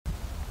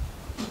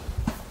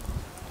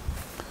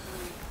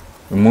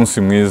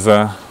Umunsi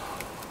mwiza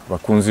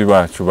bakunzi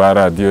bacu ba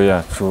radio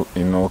yacu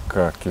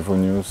Inoka Kivu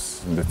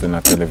News ndetse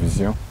na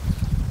televiziyo.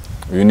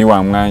 Uyu ni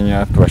wa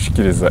mwanya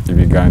tubashikiriza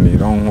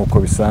ibiganiro nkuko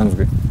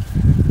bisanzwe,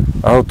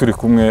 aho turi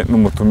kumwe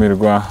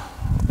n'umutumirwa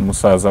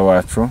umusaza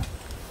wacu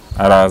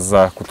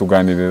araza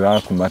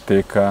kutuganirira ku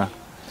mateka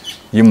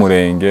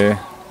y'Imulenge,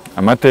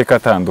 amateka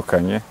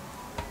atandukanye.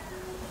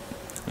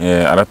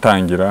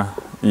 Aratangira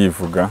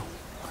yivuga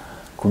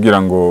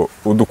kugira ngo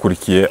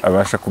udukurikiye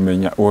abasha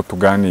kumenya uwo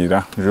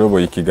tuganira.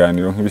 Joboye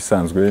ikiganiro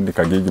nk'ibisanzwe ndi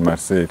Kagigi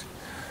Marcel.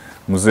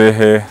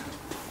 Muzehe,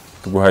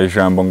 tuguhaye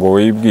ijambo ngo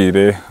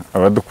wibwire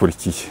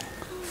abadukurikiye.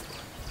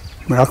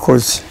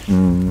 Murakoze.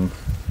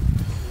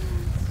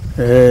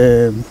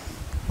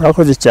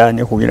 Murakoze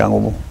cyane kugira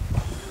ngo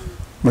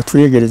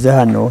mutwiyegereze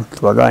hano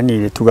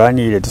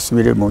tuganire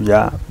dusubire mu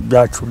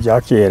byacu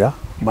bya kera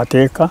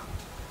mateka.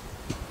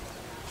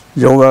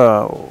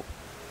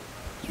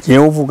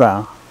 Jewe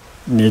uvuga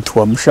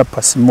nitwa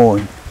Mushapa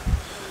Simoni,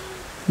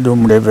 ndi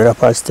umurevera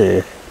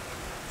pasiteri.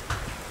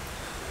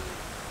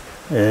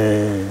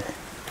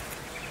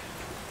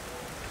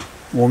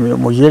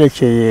 Mu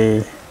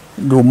byerekeye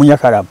ndi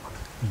umunyakarama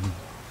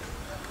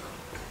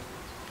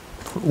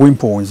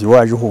w'impunzi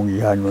waje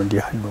uhungiye hano ndi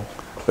hano.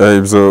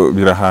 Ibyo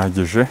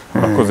birahagije.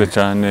 Murakoze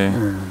cyane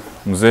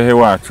muzehe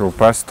wacu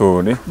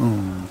pastori.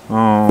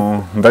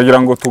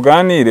 Ndagira ngo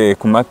tuganire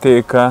ku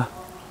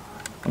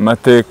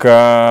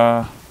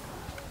amateka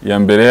ya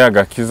mbere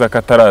y'agakiza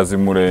katarazi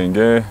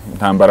Imulenge,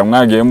 intambara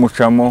mwagiye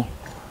mucamo,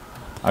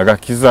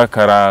 agakiza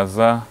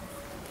karaza.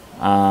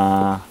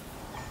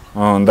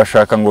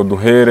 Ndashaka ngo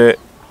duhere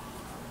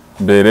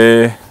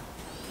mbere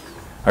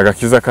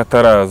agakiza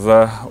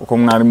kataraza, uko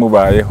mwari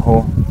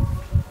mubayeho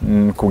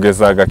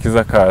kugeza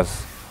agakiza kaza.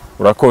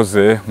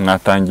 Urakoze,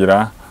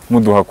 mwatangira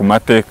muduha ku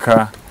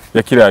mateka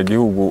ya kiriya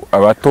gihugu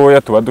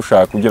abatoya tuba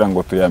dushaka kugira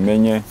ngo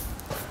tuyamenye.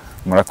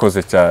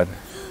 Murakoze cyane.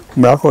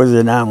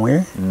 Murakoze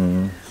namwe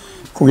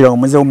kugira ngo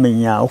muze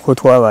umenya uko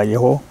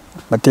twabayeho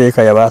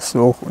mateka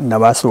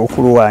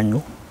y'abasokuru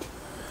wanyu.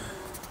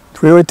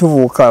 Twewe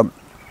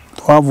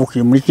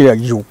twavukiye muri kiriya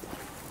gihugu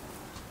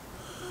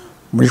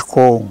muri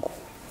Congo.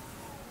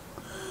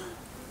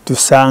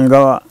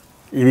 Dusanga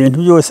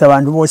ibintu byose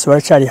abantu bose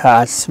baracari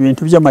hasi,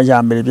 ibintu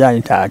by'amajyambere byari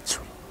ntacyo,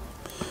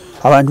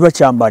 abantu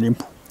bacyambara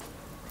impu.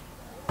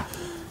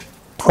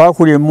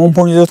 Twakuriye mu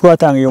mpu nizo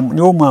twatangiye,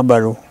 niwo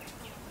mwambaro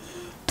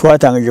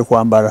twatangije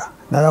kwambara,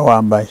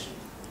 narawambaye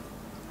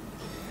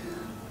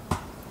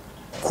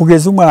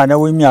kugeza umwana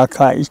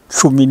w'imyaka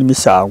 10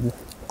 n'imisago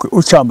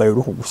ucyambaye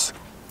uruhu gusa.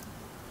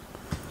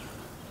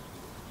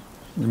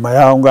 Nyuma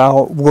yaho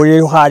ngaho ubwo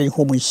rero hari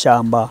nko mu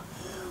ishyamba,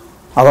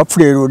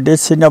 abapfurero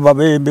ndetse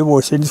n'ababembe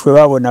bose nitwe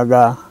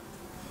babonaga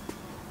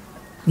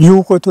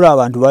yuko turi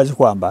abantu bazi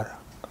kwambara,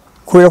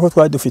 kubera ko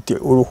twari dufite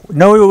uruhu.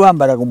 Nawe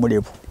bambaraga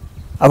umurebo,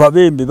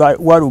 ababembe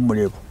wari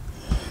umurebo,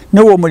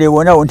 n'uwo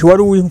murebo nawo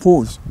ntiwari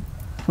uw'impuzu,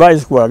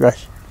 bazi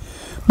kwagahe.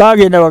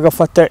 Bagenda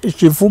bagafata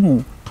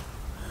ikivumu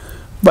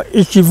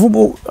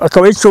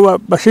akaba ico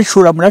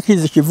bashishura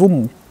murakiza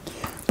ikivumu,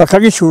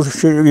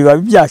 bakagishusha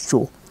ibibabi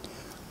byacyo,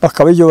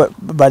 bakaba ibyo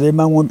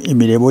baremamo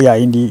imirebo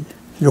yindi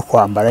yo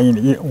kwambara,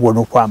 ngo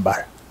no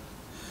kwambara.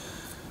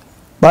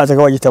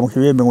 Bazaga bagita mu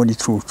kibembe ngo ni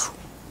cucu,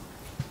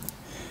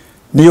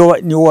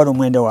 niyo wari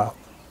umwenda wabo.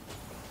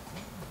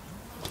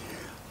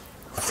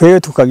 Twe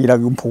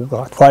tukagiraga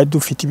impuga, twari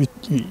dufite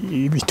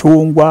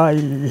ibitungwa,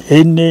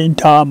 ihene,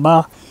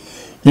 intama,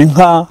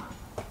 inka.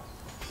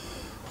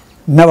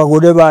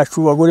 N'abagore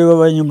bacu, abagore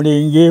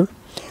b'Abanyamulenge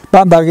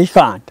bambaga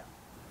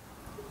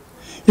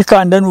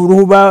ikanda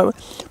n'uruhu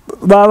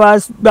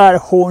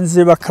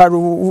barahonze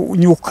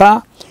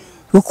bakarunyuka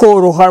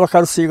rukoroha,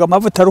 bakarusiga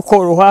amavuta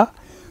rukoroha,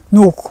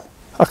 nuko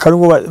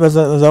akarugo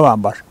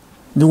bazabambara.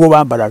 Nibwo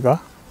bambaraga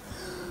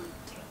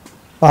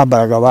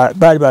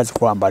bari bazi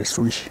kwambara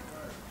isubishe.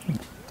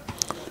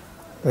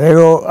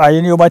 Rero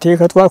ayo niyo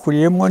mateka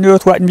twakuriyemo,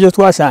 niyo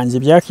twasanze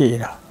bya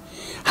kera.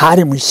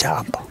 Hari mu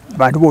ishyamba,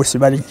 abantu bose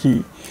bari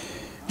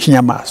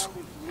nk'inyamaswa,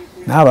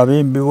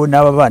 n'ababembe bo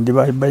n'ababandi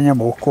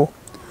b'abanyamoko.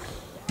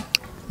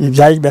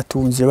 Ibyari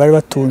batunze, bari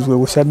batunzwe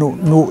gusa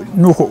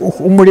nuko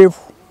umurebo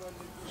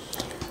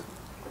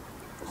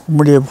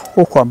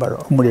wo kwambara,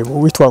 umurebo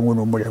witwa ngo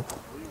ni umurebo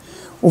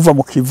uva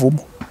mu kivumu,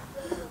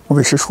 mu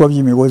bishishwa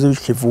by'imigozi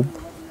y'ikivumu.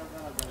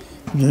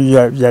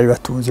 Byari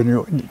batunze,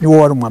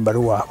 niwo wari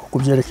umwambaro wabo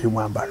kubyerekeye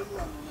umwambaro.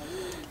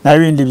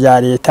 N'ibindi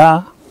bya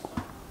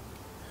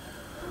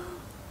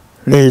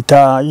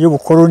leta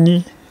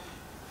y'ubukoroni,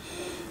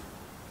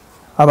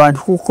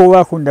 abantu kuko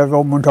bakundaga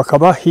umuntu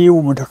akabahiwe,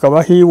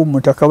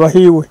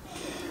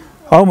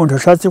 aho umuntu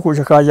ashatse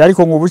kuja kaje.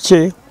 Ariko ngo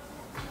buke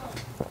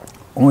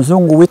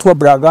umuzungu witwa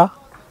Braga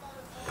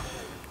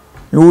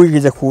niwe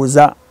wigeze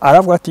kuza,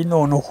 aravuga ati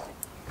noneho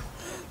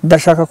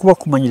ndashaka kuba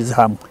kumanyiriza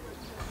hamwe.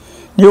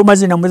 Niyo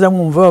mazina muza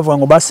mwumva bavuga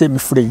ngo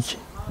basemifurege.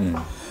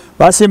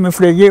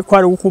 Basemifurege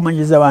kwari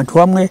gukumanyiriza abantu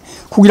hamwe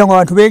kugira ngo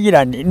abantu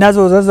begirane,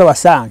 nazo zaza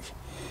basange.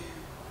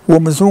 Uwo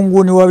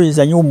muzungu ni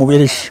wabizanye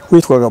umubereshi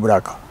witwaga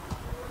Braga.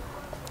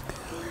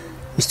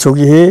 Icyo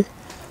gihe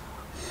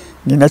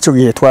ni nacyo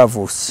gihe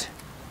twavutse.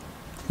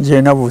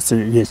 nje navutse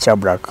igihe cya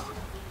Braga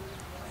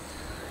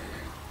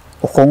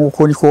uko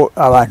nguko niko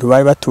abantu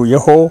bari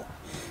batuyeho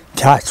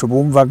cyacu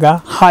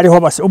bumvaga hariho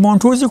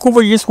umuntu uzi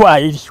kuvuga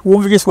igiswahili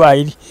wumva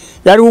igiswahili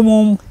yari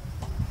umumwe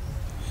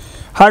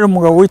hari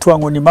umugabo witwa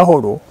ngo ni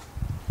Mahoro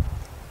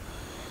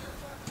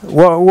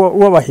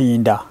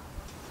w'Abahinda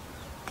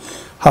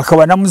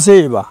hakaba na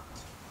Muzehe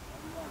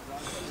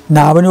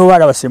nabo nibo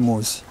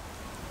barabasemuzi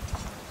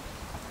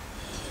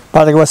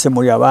bazaga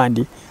basemurira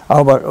abandi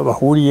aho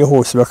bahuriye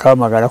hose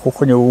bakamagara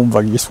kuko nibo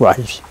bumvaga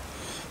igiswahili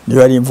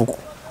niyo ari imvugo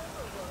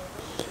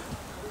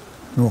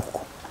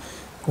nuko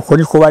uko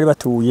niko bari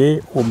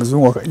batuye uwo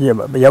muzungu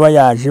yaba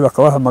yaje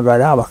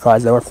bakabahamagara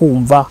bakaza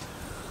bakumva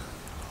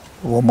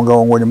uwo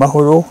mugabo ngo ni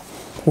Mahoro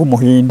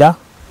w'Umuhinda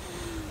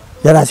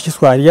yarazi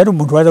igiswahili yari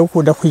umuntu waza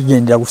gukunda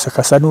kwigendera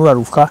gusakasa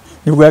n'uraruka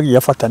nibwo yagiye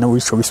afatana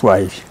w'ico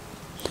giswahili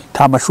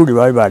nta mashuri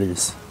bari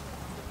barize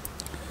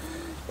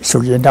ico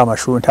gihe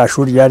nta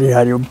shuri yari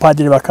hari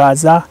umupadiri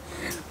bakaza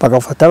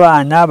bagafata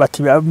abana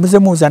bati muze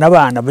muzana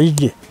abana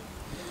bige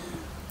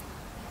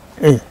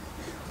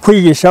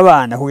kwigisha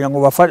abana kugira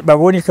ngo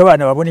baboneke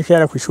abana baboneke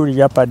yara ku ishuri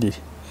rya padiri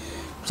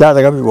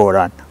byazaga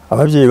bigorana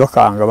abavyeyi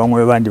bakanga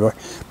bamwe bamwe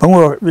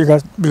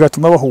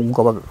bigatuma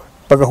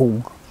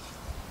bagahunga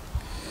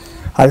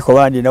ariko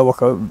abandi nabo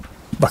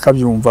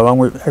bakabyumva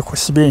bamwe ariko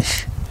si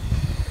benshi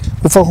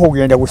upfa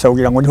kugenda gusa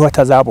kugira ngo niho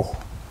atazaboho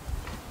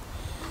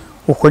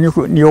uko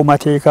niyo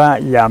mateka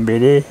ya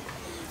mbere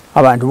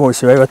abantu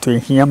bose bari batuye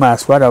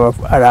nk'inyamaswa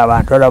ari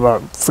abantu ari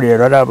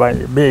abafurero ari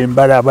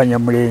ababembe ari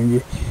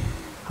abanyamulenge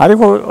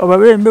ariko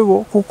ababembe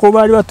bo kuko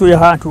bari batuye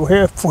ahantu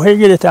hepfo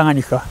hegere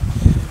Tanganyika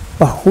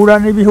bahura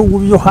n'ibihugu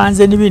byo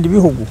hanze n'ibindi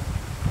bihugu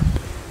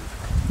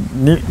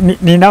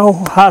ni naho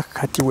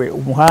hakatiwe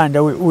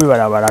umuhanda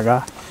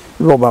w'ibarabaraga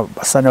bo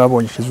basana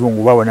babonye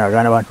ikizungu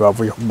babonaga n'abantu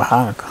bavuye ku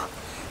mahanga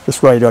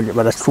Igiswahili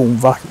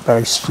baracumva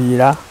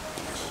barashira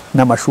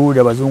n'amashuri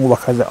abazungu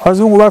bakaza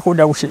abazungu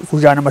bakunda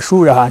kujana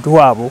amashuri ahantu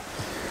habo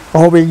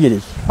aho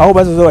begereye aho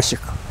bazoza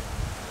bashika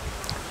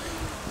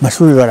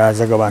amashuri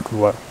barazaga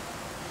abantu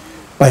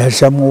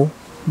bayajamwo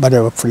bari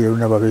abapfuriro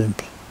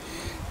n'ababembe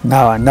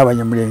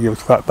n'abanyamulenge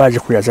baje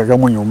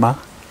kuyajagamo nyuma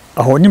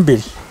aho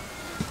n'imbere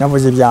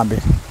navuze bya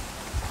mbere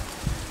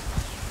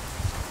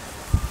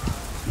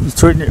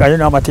ayo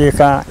ni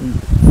amateka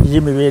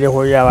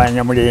y'imibereho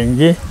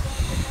y'abanyamulenge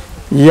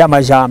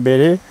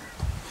y'amajambere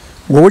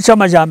ngo buca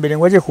amajambere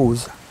ngo aje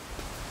kuza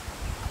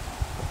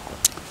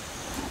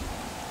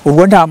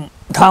ubwo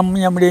nta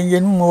munyamulenge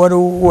n'umwe wari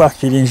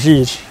wakira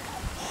injiri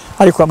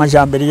ariko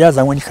amajambere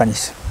yazanywe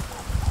n'ikanisa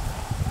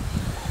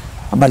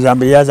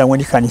amajambere yazanywe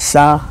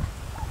n'ikanisa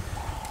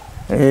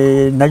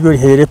naryo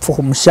rihere epfo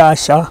ku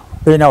Mushasha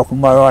bene aho ku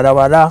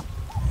mabarabara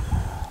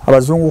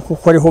abazungu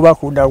kuko ariho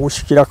bakunda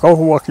gushikira kaho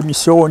hubaka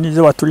imisiyoni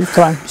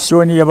z'abaturika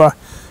imisiyoni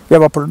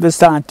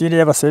y'abaprotestanti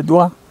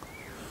y'abasedwa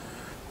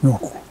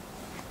nuko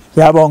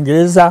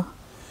y'abongereza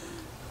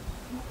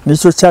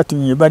nicyo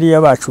cyatumye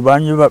bariya bacu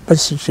banywe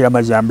bashikira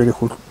amajambere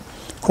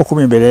ko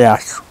kuba imbere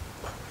yacu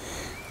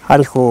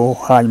ariko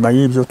hanyuma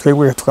y'ibyo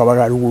twebwe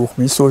tukabaga ruguru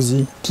ku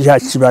misozi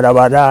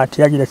tiyakibarabara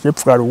tiyagira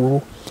kepfuka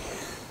ruguru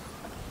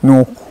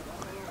nuko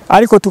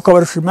ariko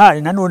tukabarusha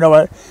imari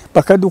nanone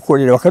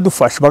bakadukorera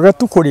bakadufasha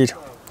bagatukorera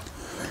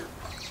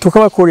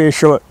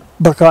tukabakoresha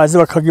bakaza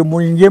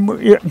bakagemura ingemu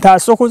nta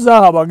soko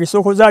zahabaga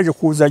isoko zaje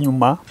kuza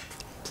nyuma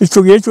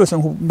ico gihe cyose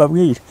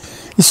mbabwira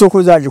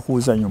isoko zaje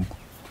kuza nyuma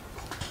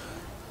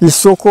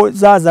isoko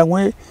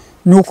zazanywe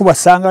nuko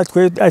basanga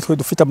twe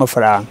dufite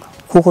amafaranga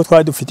kuko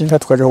twari dufite inka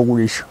tukaje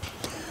kugurisha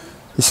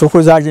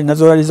isoko zaje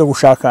nazo ari zo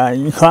gushaka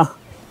inka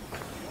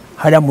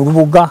hari mu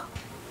rubuga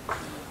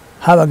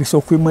habaga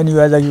isoko imwe niyo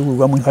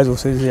yazagurwamo inka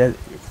zose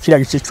kira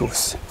gice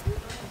cyose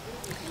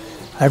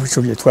ariko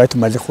ico gihe twari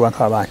tumaze kuba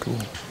nk'abantu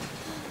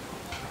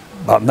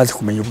bamaze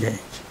kumenya ubwenge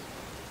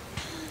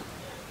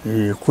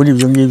kuri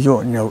ibyo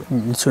ngibyo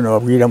nicyo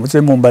nababwira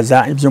muze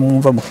mumbaza ibyo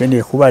mwumva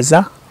mukeneye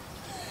kubaza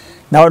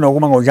nawe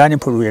noguma ngo jane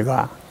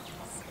mpuruyega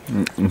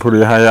mpuru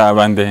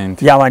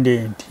y'abandende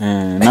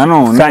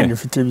nanone kandi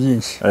ufite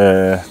byinshi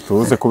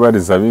tuze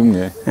kubariza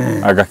bimwe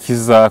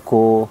agakiza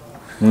ko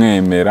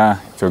mwemera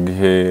icyo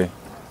gihe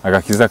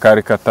agakiza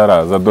kari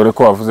kataraza dore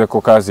ko wavuze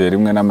ko kaziye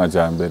rimwe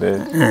n'amajambere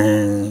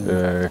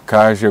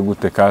kaje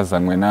gute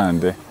kazanywe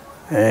nande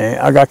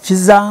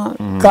agakiza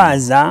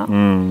kaza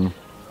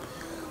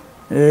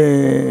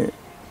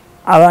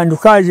abantu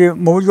kaje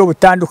mu buryo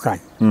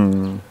butandukanye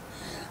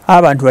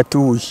abantu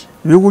batuye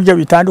ibihugu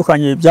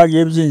bitandukanye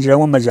byagiye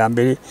byinjiramo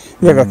amajambere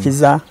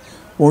y'agakiza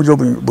uburyo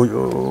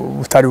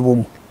butari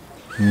bumwe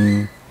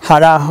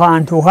hari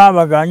ahantu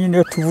habaga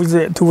nyine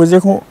tuvuze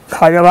ko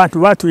hari abantu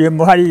batuye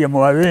mu hariye mu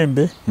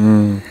babembe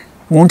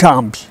mu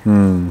ntambi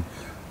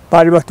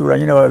bari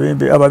baturanye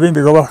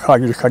n'ababembe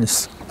bakagira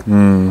kanisa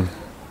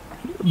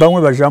bamwe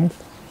bajamo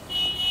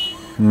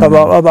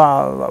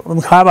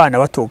abana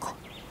batoga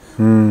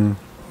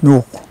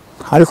nuko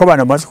ariko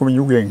abana bamaze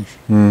kumenya ubwenge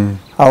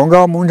aho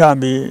ngaho mu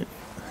ntambi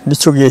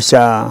nicyo gihe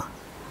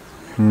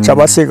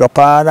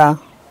cy'abasegapara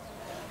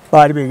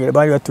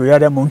bari batuye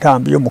ari mu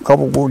ntambi yo mu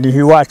Kabugu ni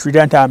biwacu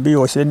iri ntambi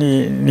yose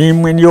ni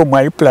imwe niyo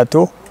muri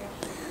plateau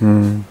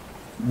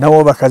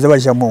nabo bakaza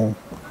baje mu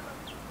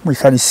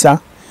kanisa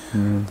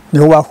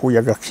niho bahuye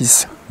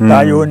agakiza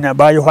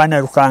ba Yohana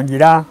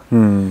Rukangira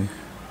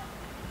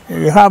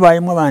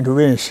habayemo abantu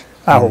benshi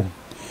aho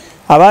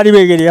abari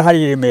begereye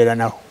hari Remera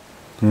naho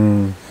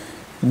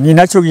ni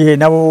nacyo gihe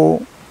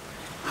nabo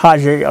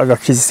haje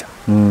agakiza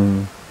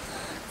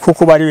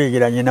kuko bari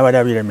begeranye n'abari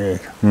abiremera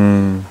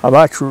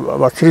abacu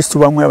abakristo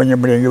bamwe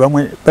abanyamurenge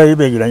bamwe bari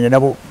begeranye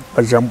nabo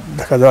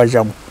bakaza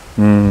bajamo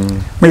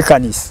muri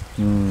kanisa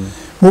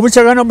mu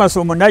bucaga no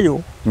masomo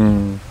nayo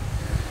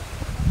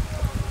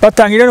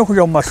batangira no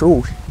kuja mu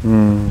mashuri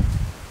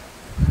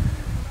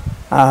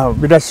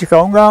birashika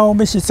aho ngaho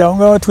mishyitsi aho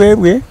ngaho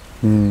twebwe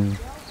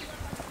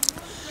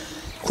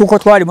kuko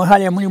twari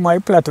hariya muri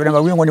plateau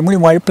nababwiye ngo ni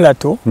muri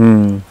plateau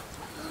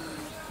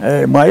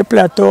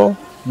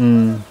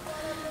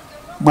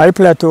muri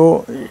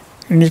plateau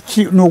ni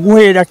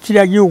uguhera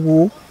kiriya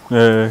gihugu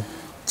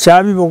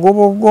cya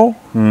Bibogobogo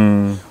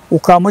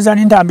ukamuza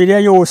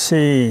n'intambire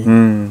yose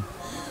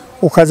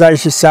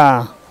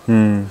ukazayishisa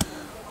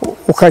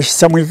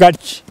ukashisa mu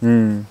Igaryi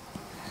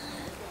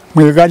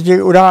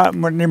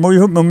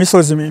mu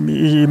misozi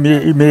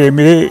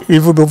miremire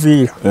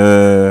ivubuvira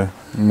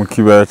mu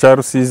kibaya cya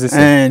Rusizi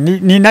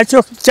ni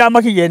nacyo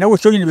cyama kigenda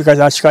gutyo nyine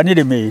bikazashika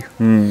n'Iremera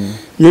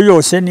iyo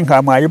yose ni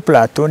nka muri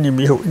plateau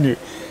ni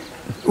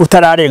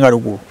utararenga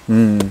ruguru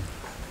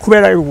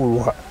kubera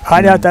ruguru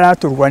hari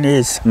hataraturwa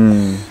neza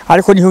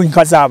ariko niho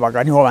inka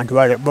zabaga niho abantu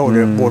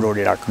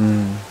bororeraga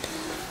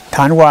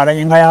tandwara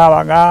inka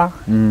yabaga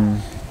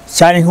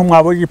cyane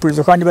nk'umwabo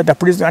w'igipurizo kandi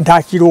badapurizo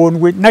nta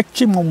kirondwe na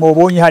kimwe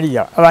mubonye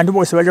hariya abantu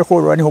bose baje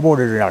korora niho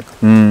bororeraga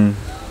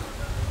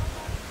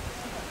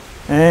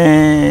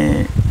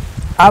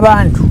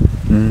abantu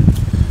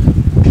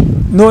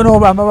noneho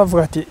bama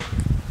bavuga ati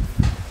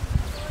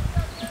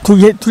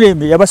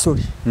turemeye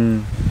abasore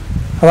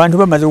abantu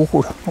bamaze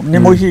gukura ni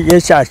mu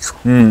gihe cyacu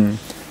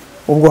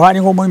ubwo hari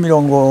nko muri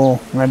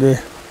 40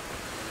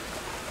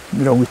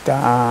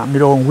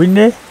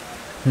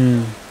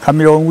 ka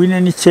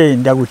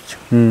 49 gutyo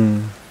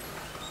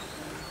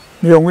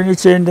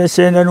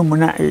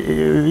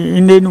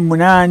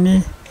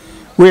 49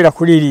 wera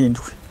kuri 7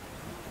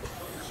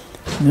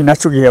 ni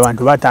naco gihe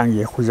abantu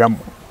batangiye kuja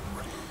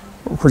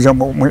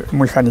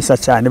mu kanisa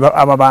cyane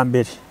aba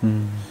bambere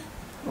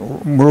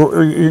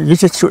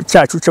igice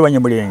cyacu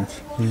cy'abanyamurenge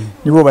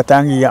nibo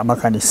batangiye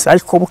amakanisa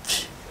ariko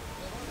buki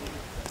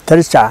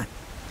bitari cyane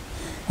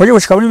waje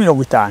gushika muri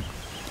 50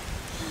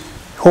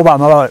 ho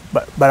bama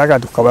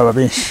baragaduka baba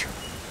benshi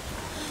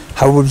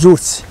haba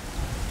ububyutse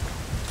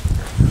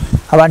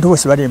abantu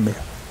bose baremera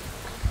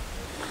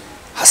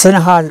hasana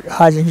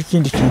haje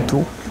nk'ikindi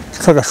kintu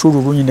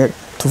kagashururu nyine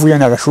tuvuye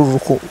n'agashururu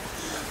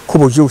ko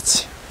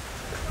bubyutse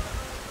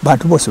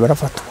abantu bose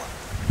barafatwa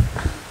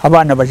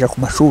abana baje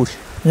ku mashuri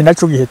ni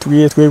nacyo gihe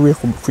tugiye twebwe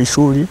ku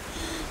ishuri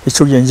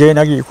icyo gihe nje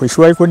nagiye ku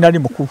ishuri ariko nari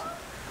mukuru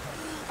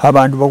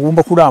abantu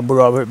bagomba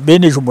kurambura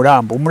beneje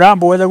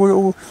umurambo waza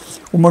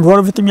umuntu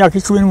wari ufite imyaka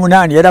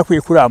 18 yari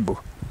akwiye kurambura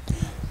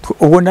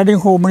ubu nari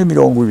nko muri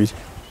 20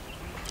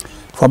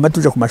 twama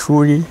tuje ku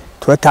mashuri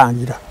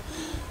turatangira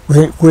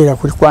guhera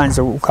kuri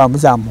kwanza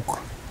ukamuzamuka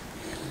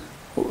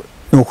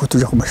nuko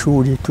tuje ku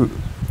mashuri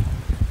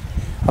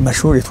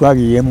amashuri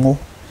twagiyemo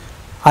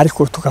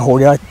ariko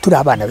tukahorera turi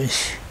abana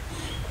benshi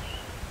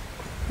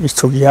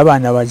icyo gihe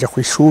abana baje ku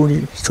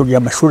ishuri icyo gihe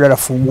amashuri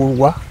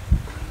arafungurwa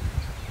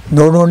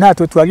none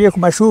natwe twagiye ku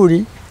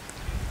mashuri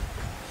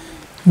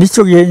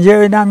nicyo gihe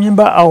njewe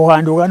namyimba aho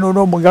handuga none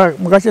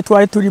mu gace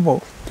twari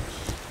turimo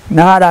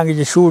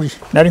naharangije ishuri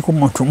nari ku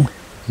muntu umwe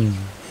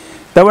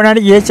ndabona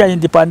ari igihe cya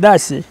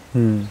independence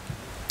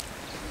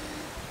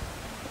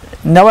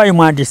nabaye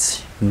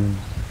umwanditsi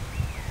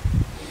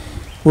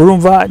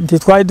urumva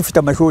ntitwari dufite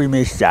amashuri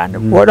menshi cyane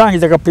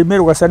warangizaga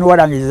primaire ugasa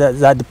n'uwarangiza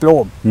za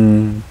diplome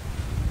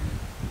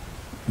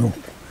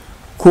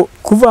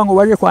kuvuga ngo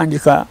baje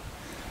kwandika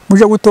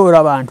muje gutora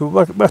abantu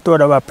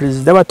batora ba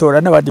president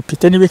batora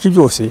n'abadepite n'ibiki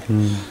byose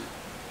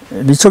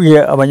nico gihe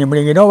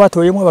abanyamurenge nabo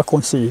batoyemo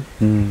abakonseye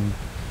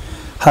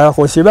hari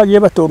abakonseye bagiye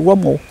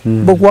batorwamo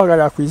bo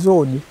guhagarara ku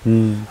izoni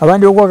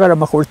abandi bo guhagarara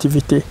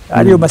amakolektivite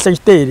ariyo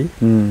masegiteri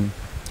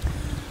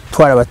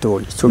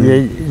twarabatoye ico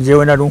gihe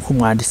jewe nari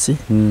umwanditsi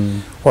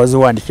wazo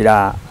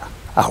wandikira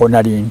aho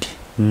narindi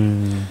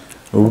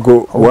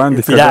ubwo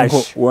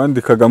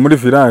wandikaga muri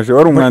village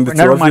wari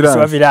umwanditsi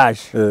wa village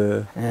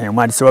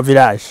umwanditsi wa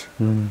village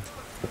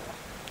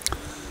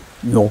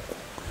no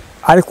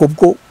ariko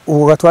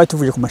ubwo twari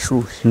tuvuye ku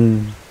mashuri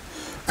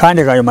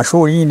kandi ayo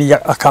mashuri yindi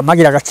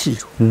akamagira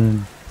agaciro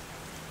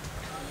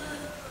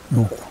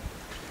nuko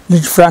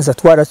n'igifaransa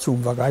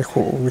twaracyumvaga ariko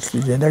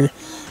ubikigenda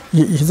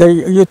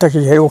iyo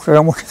takiheruka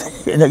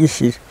kagenda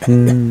gishira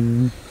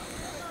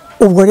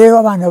ubwo rero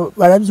abana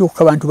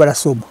barabyuka abantu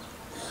barasoma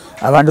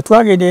abantu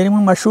twagendeye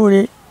mu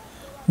mashuri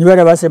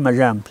nibara basema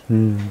jambi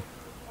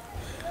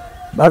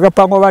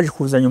bagapangwa baje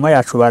kuza nyuma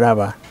yacu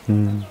baraba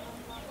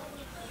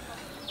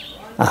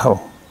aho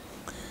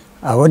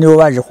abo nibo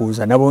baje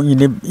kuza nabo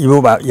nyine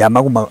ibo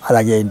yamaguma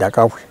aragenda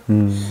kawe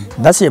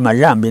ndase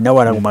majambi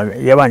nawe araguma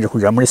yabanje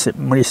kuja muri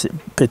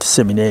petit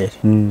seminaire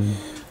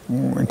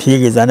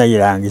ntigeze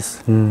anayirangiza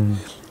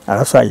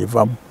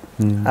arasayivamo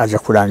aje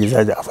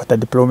kurangiza afata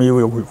diplome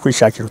yiwe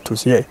kwishakira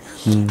utuzi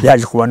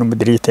yaje kuba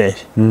n'umudirecteur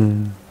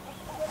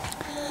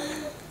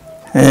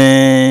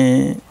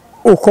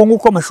uko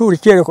nguko amashuri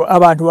kereko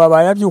abantu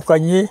babaye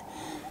abyukanye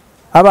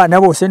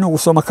abana bose no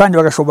gusoma kandi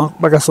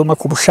bagasoma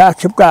ku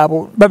bushake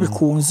bwabo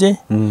babikunze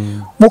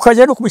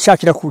mukaje no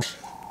kubishakira kuri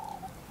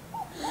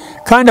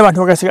kandi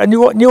abantu bagasiga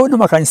niho no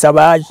makanisa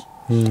baye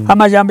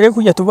amajambere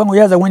kujya tuva ngo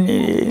yaza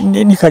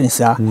ni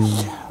kanisa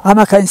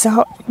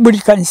amakanisa buri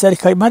kanisa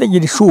rikamara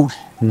gira ishuri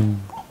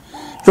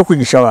cyo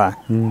kwigisha abantu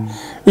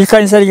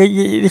ikanisa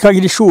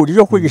rikagira ishuri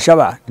cyo kwigisha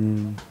abantu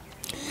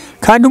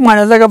kandi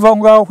umwana azaga ava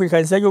ngaho ku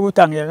ikanisa ryo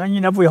gutangira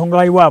nyine avuye aho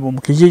ngaho iwabo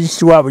mu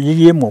kijiji wabo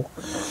yigiyemo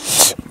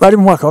bari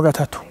mu mwaka wa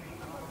 3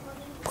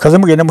 kaza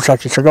mugenda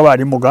mushakisha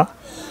abarimuga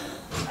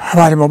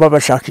abarimo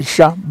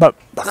babashakisha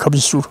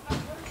bakabisura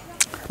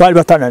bari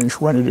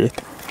batananishwa ni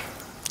leta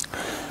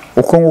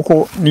uko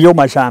nguko niyo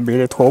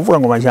majambere twavuga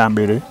ngo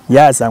majambere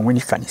yazanywe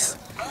ni kanisa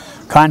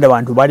kandi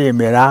abantu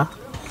baremera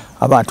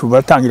abantu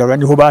batangiraga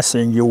niho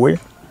basengiwe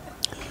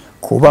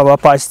kuba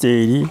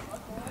abapasiteri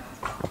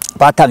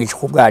batangije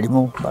ku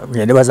bwarimu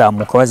bagende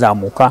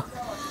bazamuka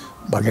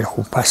bagera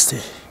ku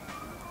pasiteri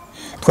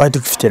twari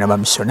dufite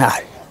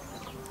n'abamisiyonari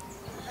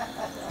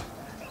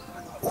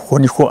uko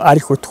niko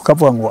ariko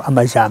tukavuga ngo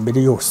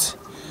amajambere yose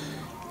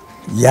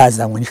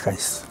yazanywe ni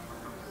kanisa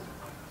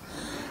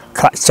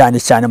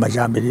cyane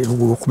amajambere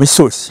ruguru ku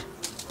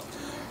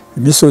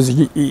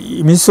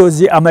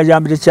imisozi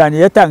amajambere cyane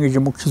yatangije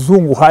mu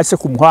kizungu hasi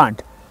ku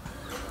muhanda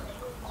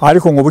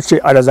ariko ngo buce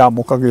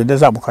arazamuka agenda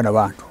azamukana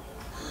abantu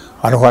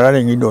aho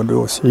hararenga indondo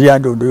yose ya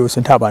ndondo yose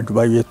nta bantu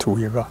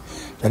bayetuyega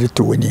yari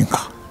tuwe n'inka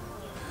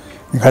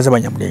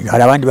z'abanyamulenge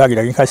hari abandi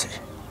bagiraga inka se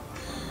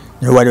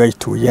niyo bari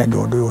bayituye ya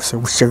ndondo yose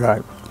gushega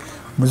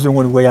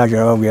muzungu nibwo yaje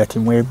arababwira ati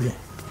mwebwe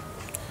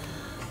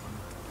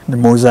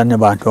nimuzane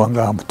abantu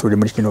bangaha muturi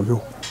muri kino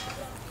gihugu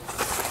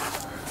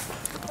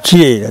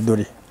kirera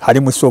dore hari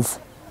musovu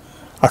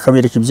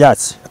akabereka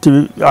ibyatsi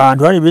ati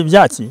ahantu hari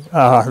ibyatsi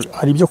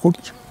hari ibyo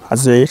kurya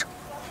hazera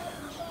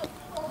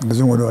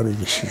muzungu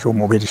n'ababigishije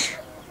umuberisha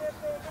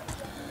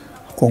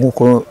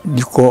kuko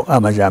niko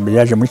amajambere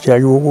yaje muri kya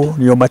gihugu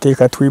niyo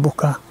mateka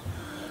twibuka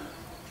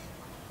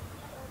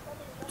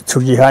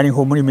cyo gihari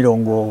nko muri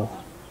mirongo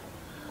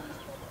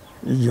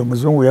iyo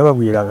muzungu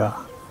yababwiraga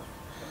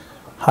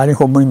hari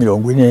nko muri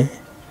 45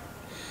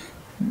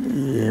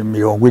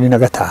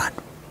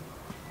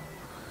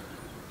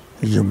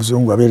 iyo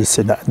muzungu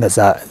aberetse na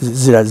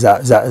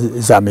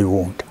za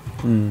mibunda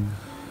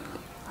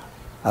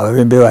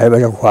ababembe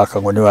baje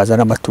kwaka ngo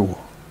nibazana amatugo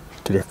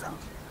tureka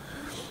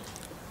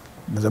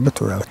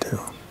mazamutura batero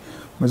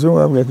muzungu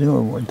ababwira ati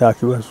nta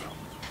kibazo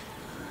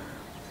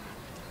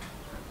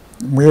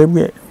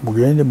mwebwe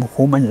mugende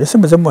mukumanye ese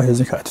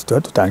muzamuheze kati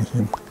tutanga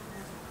imwe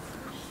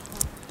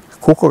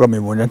kuko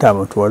gamibona nta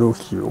bantu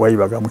waruki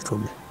wayibaga mu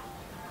cobi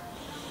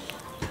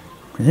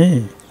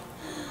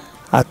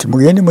ati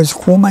mugende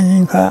muzikumanye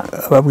inka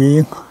ababwiye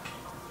inka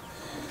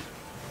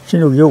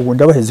kino gihugu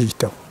ndabaheze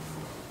igitabo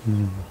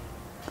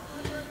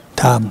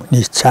tamu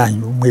ni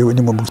cyanyu mwewe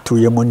ni mu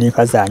mutuyemo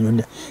n'inka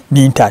zanyu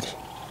n'intare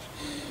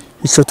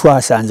ico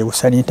twasanze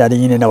gusa n'intare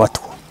nyine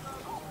n'abatwo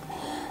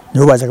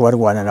niho bazaga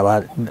barwana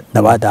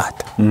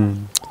n'abadata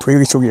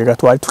twebwe ico gihe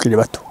twari tukiri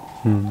bato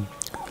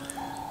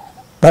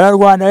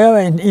bararwana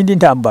yaba indi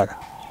ntambara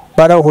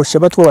barahoshe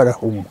batwo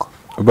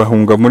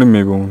bahunga muri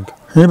mibunda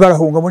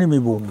barahunga muri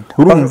mibunda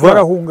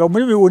barahunga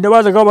muri mibunda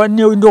bazaga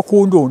bane ndo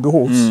kundondo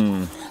hose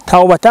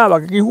tawo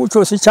batabaga igihugu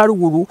cyose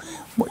cyaruguru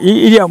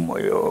iriya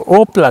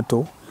o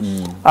plateau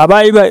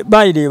abayi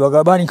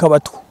bayirebaga bari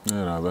nkabatwo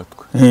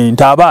abatwo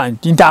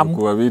ntabandi ntamu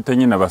kuba bita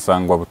nyine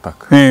abasangwa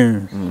butaka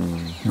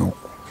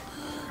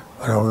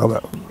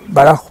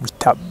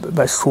barakubita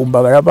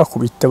bashumba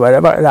barabakubita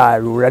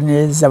barabararura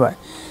neza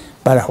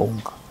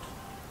barahunga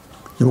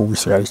igihugu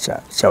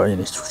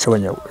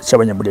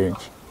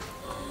cy'abanyamulenge.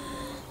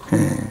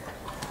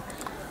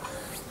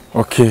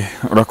 Okay,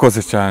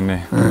 urakoze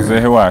cyane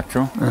muzehe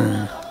wacu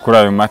kuri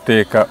ayo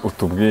mateka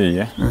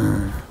utubwiye.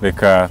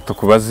 Reka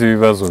tukubaze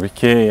ibibazo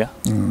bikeya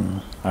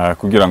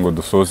kugira ngo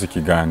dusoze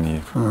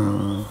ikiganiro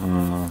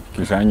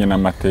kijanye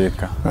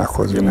n'amateka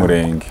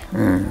y'Imulenge.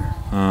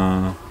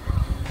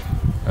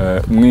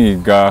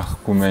 Mwiga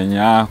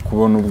kumenya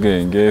kubona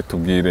ubwenge,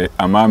 tubwire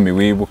amami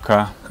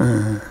wibuka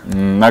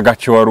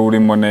n'agace wari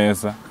urimo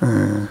neza.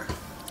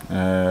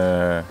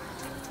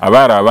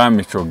 Abari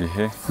abami ico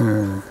gihe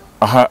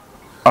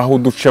aho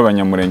uduce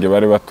abanyamulenge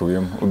bari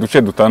batuyemo,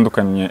 uduce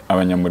dutandukanye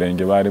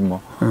abanyamulenge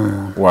barimo,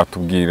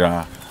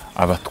 watubwira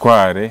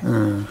abatware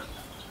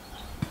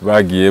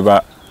bagiye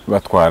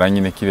batwara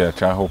nyine kiriya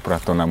caho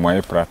plateau na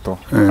moye plateau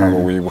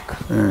abo wibuka.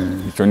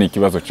 Ico ni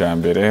ikibazo ca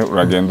mbere,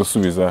 uragenda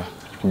usubiza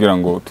kugira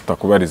ngo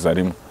tutakubariza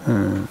rimwe.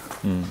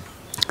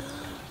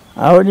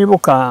 Aho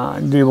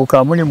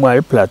ndibuka muri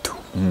moye plateau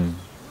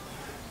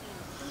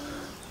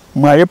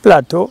muri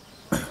plateau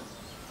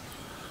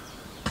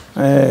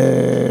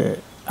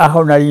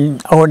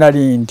aho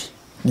narindi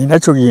ni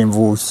nacyo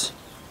gimvuzi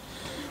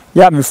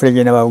ya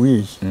mifurege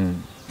nababwiye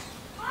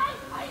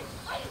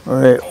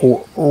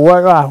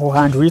aho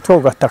hantu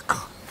hitwa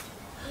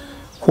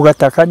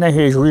kugataka na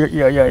hejuru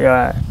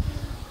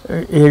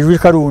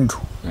y'Karundu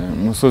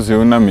umusozi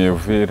wunamiye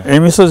Uvira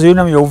imisozi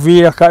yunamiye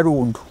Uvira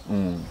Karundu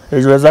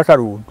hejuru za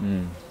Karundu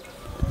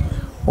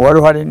wari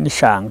uhari ni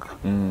shanga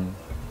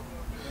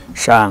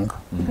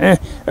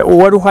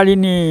wari uhari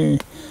ni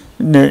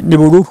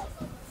bururu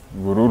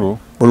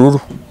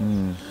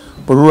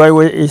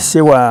ariwe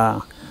ise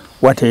wa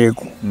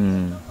Tego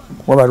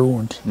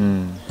w'Abarundi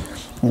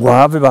ngo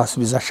have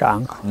basubiza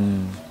shanga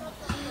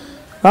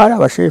bari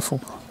abashefu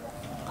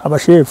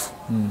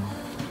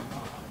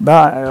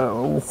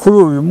kuri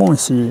uyu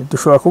munsi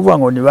dushobora kuvuga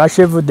ngo ni ba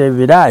chef de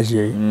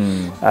village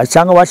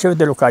cyangwa ba chef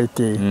de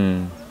localité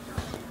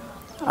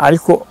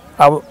ariko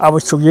abo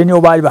cyugiye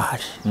niyo bari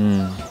bahari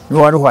ni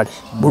wari uhari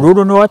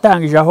bururu ni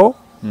watangije aho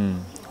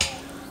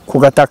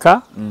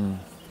kugataka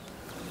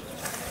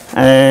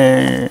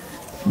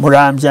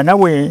Murambya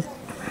nawe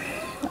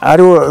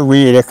ari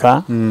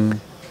wireka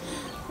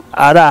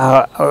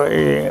ara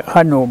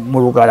hano mu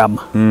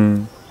Rugarama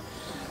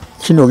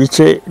kino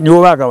gice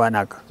niwo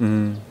bagabanaga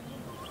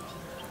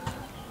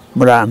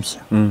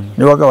Murambya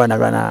niwo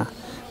bagabanaga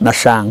na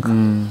shanga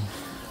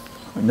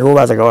niwo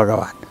bazaga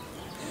bagabana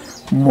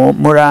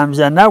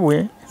Murambya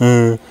nawe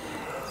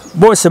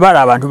bose bari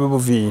abantu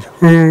b'Ubuvira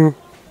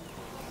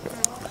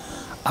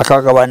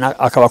akagabana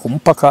akaba ku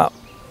mupaka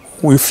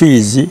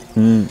w'ifizi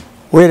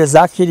were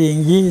za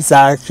Kiringi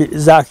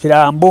za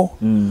Kirambo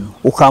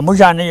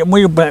ukamujana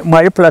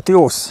muri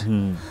plateau yose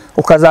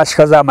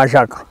ukazashika za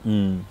Majaga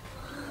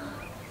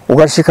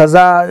ugashika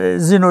za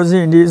zino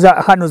zindi za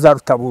hano za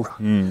Rutabura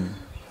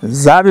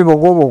za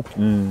Bibogobogo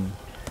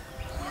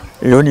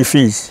iyo ni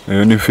Fizi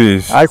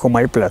ariko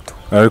muri plateau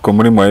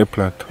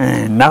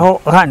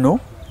naho hano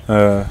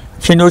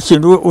kino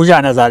kintu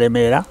ujana za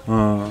Remera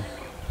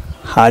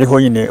hariho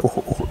nyine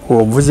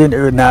uvuze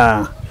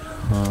na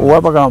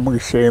uwabaga mu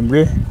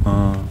Gishembwe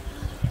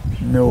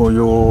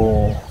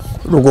n'uyu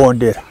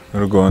Rugondera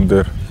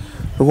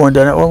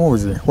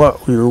wamuze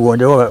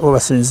Rugondera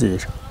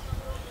w'abasinzira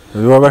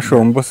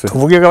w'abashombo se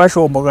tuvuge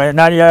abashombo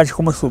nari yaje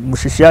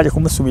kumushishi yaje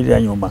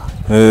kumusubirira nyuma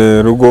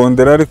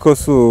Rugondera ariko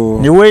su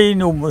niwe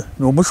ni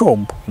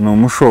umushombo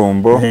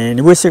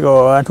niwe se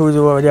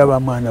abantu bari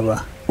abamana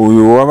ba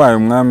uyu wabaye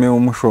umwami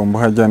w'umushombo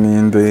hajya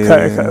ninde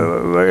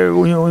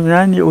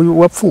uyu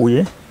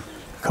wapfuye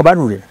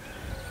Kabarure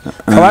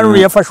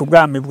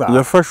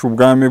yafashe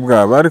ubwami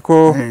bwabo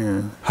ariko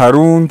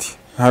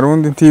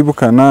harundi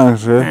ntibuka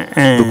naje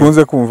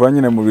dukunze kumva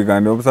nyine mu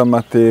biganiro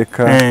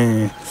by'amateka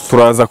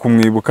turaza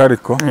kumwibuka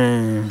ariko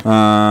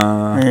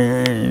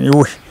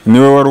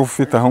niwe wari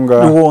ufite aho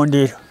ngaho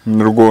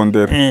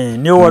Rugondera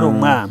niwe wari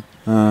umwami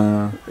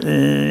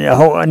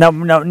aho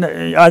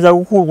aza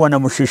gukurwa na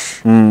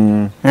Mushishi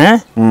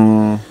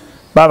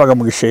babaga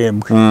mu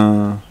Gishembwe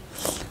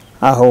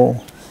aho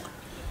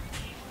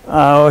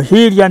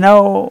hirya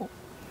naho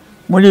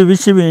muri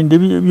bici bindi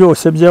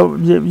byose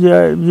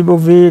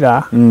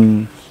by'Ubuvira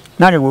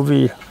nani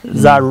Buvira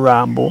za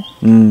Rurambo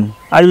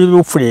ari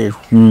Bupfurero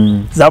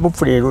za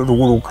Bupfurero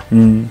ruguruka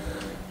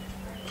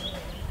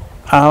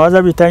aho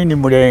baza bita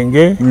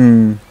Imulenge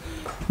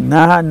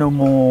na hano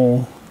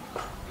mu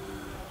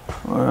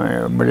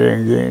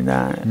Mulenge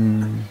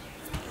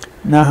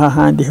na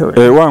hahandi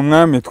wa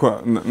mwami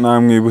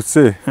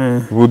namwibutse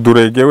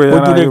Budurege we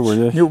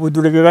yarayoboye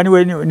Budurege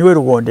niwe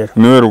Rugondera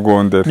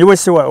niwe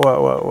se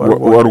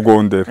wa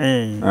Rugondera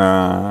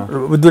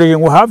Budurege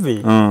ngo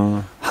have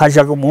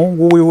hajaga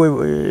umuhungu wiwe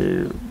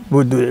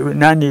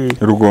nani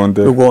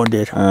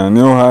Rugondera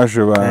niho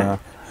haje ba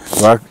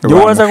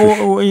Yowaza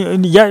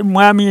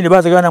mwami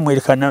bazaga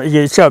namwerekana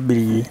igihe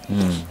cyabiriye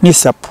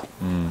n'isapu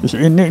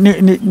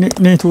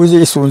ni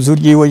tuzi isunzu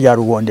ryiwe ya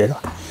Rugondera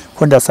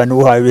ko ndasa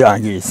n'uhaye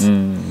birangiza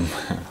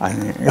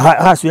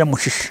hasu ya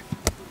Mushishi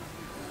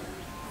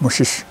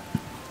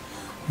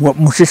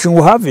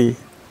ngo have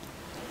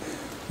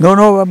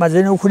noneho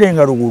bamaze no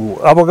kurenga ruguru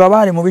aboga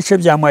bari mu bice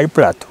bya muri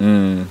plateau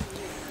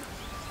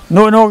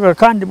noneho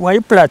kandi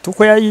muri plateau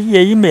ko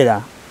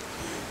yayimera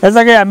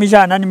yazaga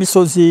yamijana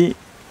n'imisozi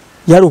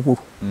ya ruguru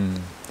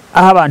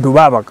aho abantu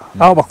babaga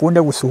aho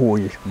bakunda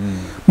gusuhurira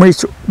muri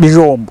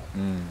Bijombo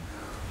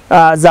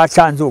za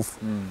Canzovu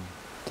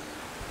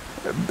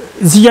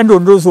ziya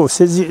ndondo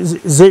zose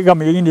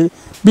zegamiye nyine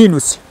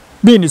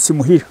binutse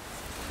muhira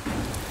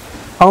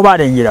aho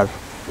barengeraga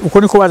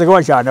uko niko bazaga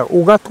bajana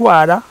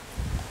ugatwara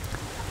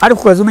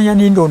ariko ukazumenya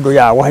n'indondo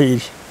yawe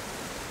ahiri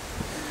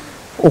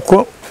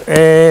uko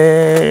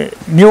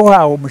niho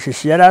hawo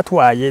Mushishi yari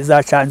atwaye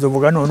za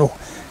Canzovuga noneho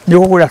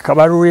niho gura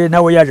Kabarure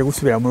nawe yaje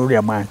gusubira muri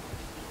uriya mwana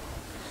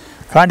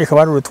kandi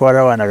Kabarure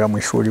twarabanaga mu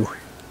ishuri we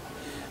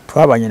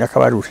twabanye na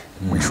Kabarure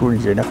mu ishuri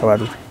je na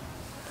Kabarure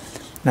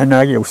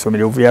nanagiye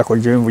gusomera uvuye yako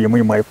je mvuye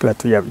muri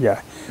plateau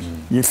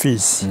ya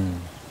Fizi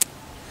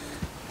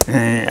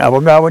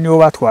abo ngabo nibo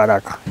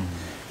batwaraga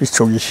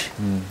ico gihe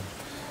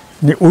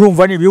ni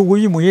urumva ni ibihugu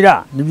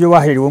bimuhira nibyo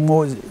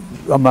baherewemo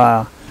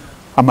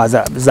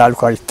za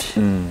localité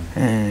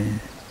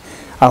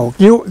aho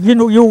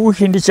gihugu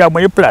kindi cya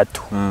muri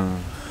plateau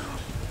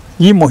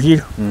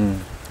yimuhira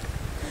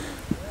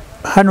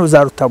hano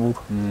za Rutabura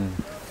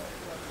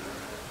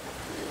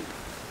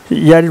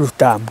yari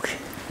Rutambwe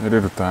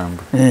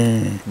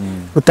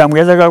Rutambwe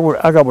yazaga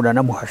agabura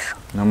na Muhasha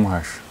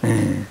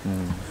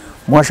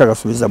Muhasha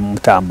agasubiza mu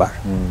Mutambara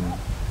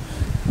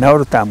naho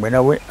Rutambwe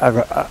nawe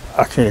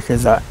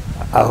akerekeza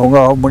aho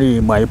ngaho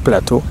muri muri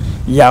plateau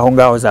yaho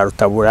ngaho za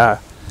Rutabura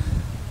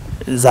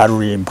za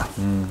Rurimba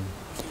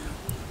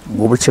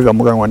ngo bucega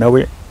muganwa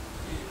nawe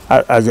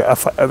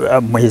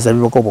amuheza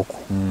bibokoboko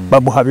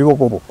bamuha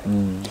bibokoboko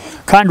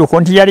kandi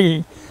uko nti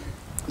yari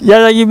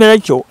yimera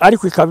cyo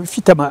ariko ikaba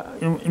ifite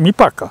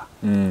imipaka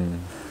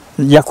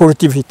ya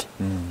collectivité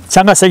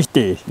cyangwa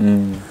secteur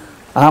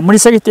aha muri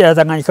secteur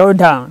yazanganyika we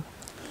nta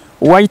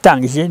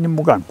uwayitangije ni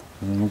Mugano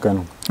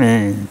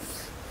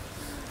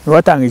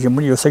watangije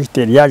muri iyo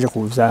secteur yaje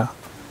kuza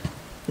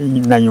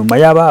na nyuma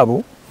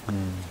y'ababo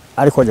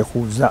ariko aje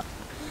kuza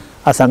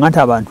asanga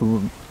nta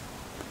bantu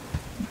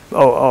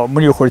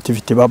muri iyo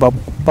collectivité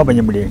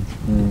b'Abanyamulenge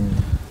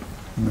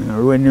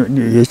we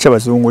ni yica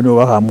abazungu nibo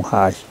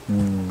bahamuhaye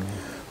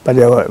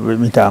bari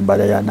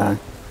mitambara ya nani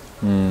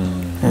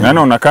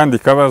nanone kandi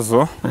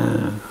kabazo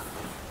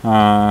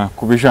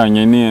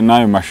kubijanye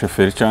n'ayo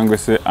masheferi cyangwa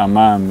se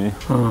amami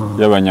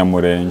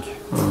y'Abanyamulenge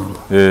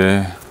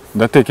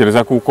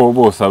ndatekereza kuko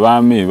bose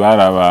abami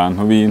bari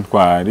abantu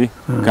b'intwari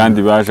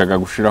kandi bajaga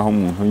gushiraho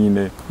umuntu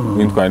nyine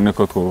w'intwari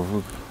niko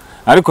twovuga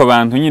ariko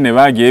abantu nyine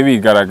bagiye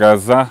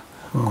bigaragaza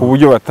ku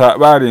buryo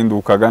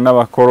barindukaga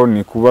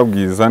n'abakoroni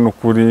kubabwiza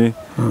n'ukuri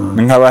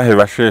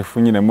nk'abaheba shefu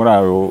nyine muri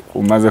abo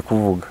umaze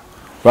kuvuga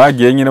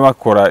bagiye nyine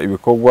bakora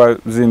ibikorwa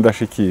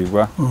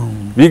by'indashikirwa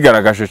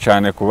bigaragaje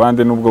cyane ku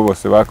bandi nubwo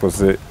bose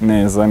bakoze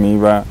neza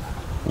niba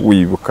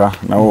wibuka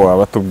nawo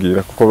waba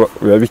tubwira kuko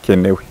biba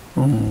bikenewe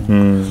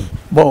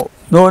bo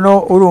nono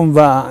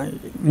urumva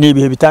ni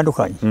ibihe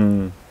bitandukanye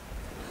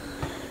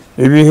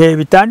ibihe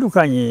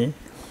bitandukanye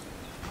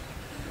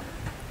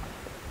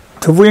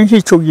tuvuye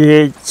nk'icyo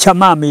gihe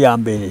cy'amami ya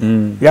mbere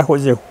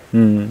yahozeho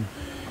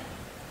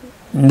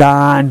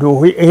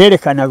ndandu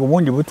herekanaga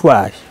ubundi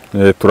butwari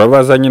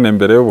turabaza nyine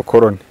mbere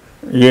y'ubukoroni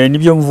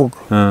nibyo mvuga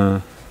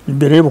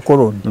imbere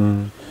y'ubukoroni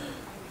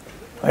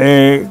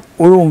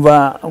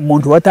urumva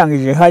umuntu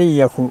watangije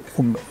hariya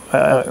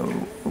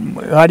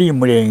hari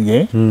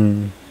Imulenge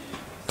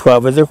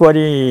twavuze ko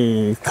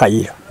ari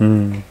Kayira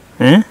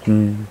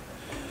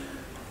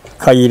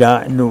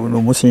Kayira ni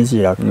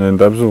umusinzira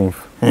ndabyumva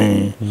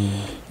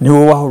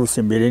niwo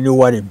wahuruse mbere niwo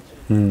waremye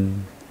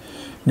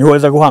niwo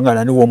waza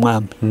guhangana n'uwo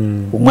mwami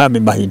umwami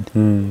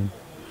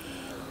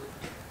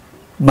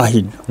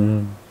Mahina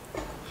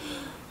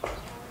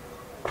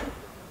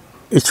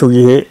icyo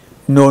gihe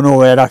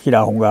noneho yarakira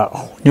aho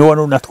ngaho niwo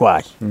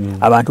nunatwaye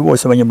abantu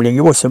bose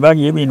Abanyamulenge bose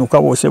bagiye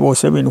binuka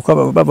bose binuka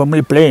baba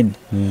muri plaine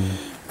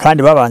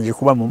kandi babanje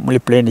kuba muri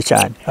plaine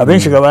cyane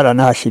abenshi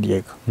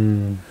baranahashiriyega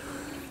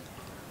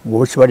ngo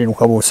bose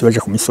barinuka bose baje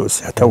ku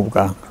misozi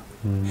atabubwanga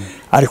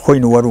ariko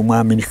ino wari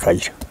umwami ni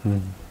Kayira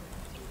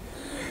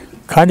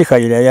kandi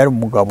Kayira yari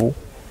umugabo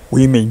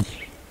wimenye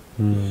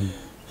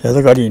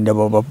yazaga arinda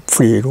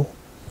abapfurero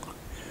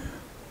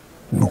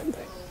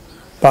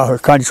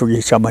kandi icyo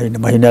gihe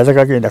cy'amahina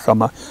yazaga agenda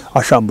akama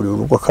ashamburira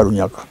urugo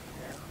akarunyaga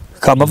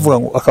kama avuga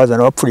ngo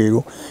akazana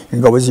abapfurero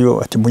ingabo ziyo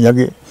ati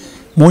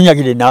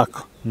munyagire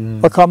naka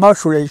bakama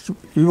bashoreye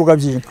ibibuga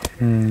by'inka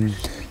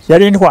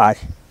yari intwari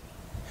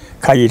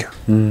Kayira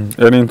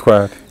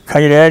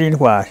yari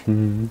intwari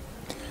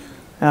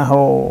aho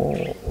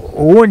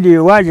ubundi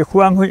waje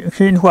kuba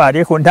nk'intwari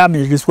ariko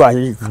ntamenye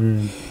Igiswahili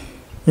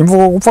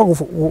imvugo gupfa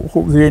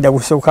kugenda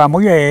gusohoka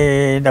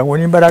mugenda ngo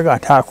n'imbaraga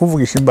nta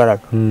kuvugisha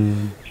imbaraga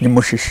ni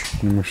mushishi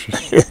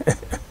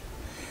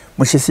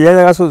mushisi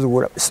yaje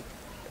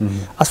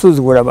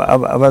asuzugura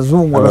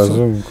abazungu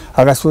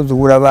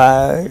agasuzugura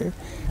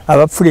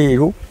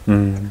abapfurero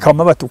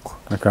kama batuka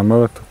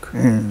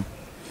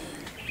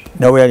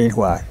nawe yari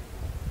intwari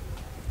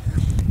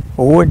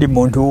ubundi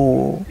muntu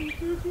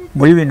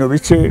muri bino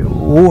bice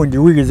ubundi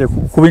wigeze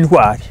kuba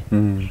intwari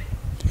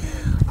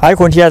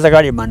ariko ntiyazaga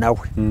arema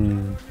nawe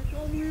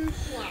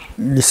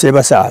ni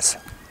Sebasaza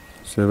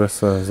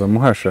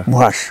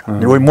Muhasha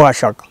niwe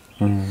Muhashaga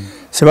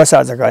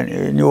Sebasaza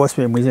niwe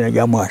wasubiye mu izina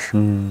rya Muhasha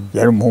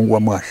yari umuhungu wa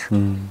Muhasha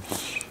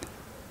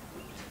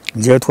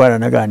njyewe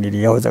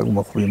twaranaganiriye aho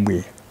zaguma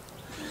kubimbwira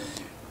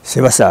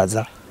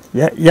Sebasaza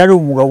yari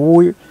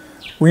umugabo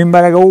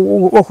w'imbaraga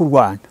wo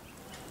kurwana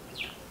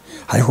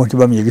ariko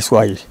ntibamenye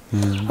Igiswahili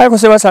ariko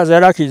Sebasaza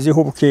yari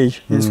akiziho bukeya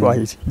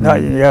Igiswahili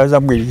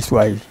yazambwira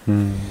Igiswahili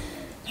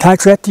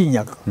ntaco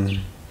yatinyaga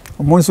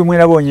umunsi umwe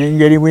nabonye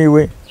ingeri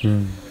wiwe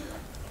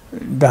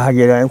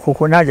ndahagera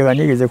kuko najaga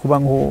nigeze kuba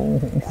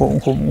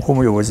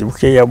nk'umuyobozi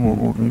bukeya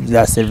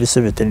bya service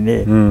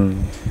vétérinaire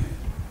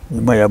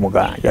nyuma ya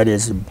muganga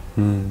yarezimo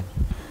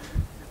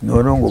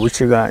none ngo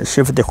buciga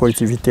chef de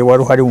collectivité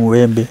wari uhari mu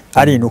Bembe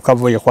arinuka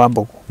avuye kwa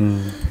Mbogo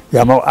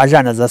yama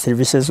ajana za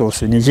service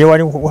zose ni je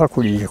wari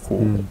uhakuriye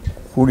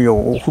kuri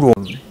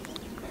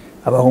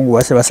abahungu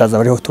base basaza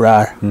bariho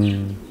turara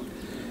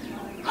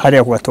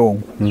hariya ku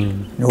Gatongo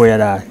niho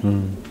yarari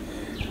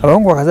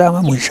abahungu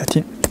bakazama muhisha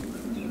ati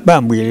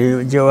bambuye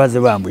rero je baze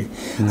bambuye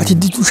ati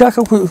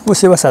dushaka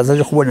kose basaza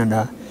je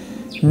kubonana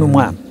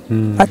n'umwami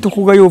ati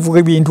kuga yovuga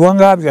ibintu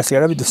wanga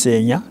bigasigara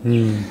bidusenya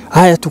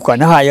haya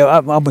tukana haya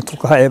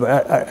amutuka haya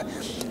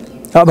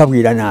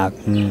ababwira nabi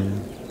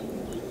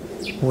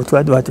ubu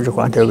twadu hatuje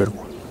kwanteberwa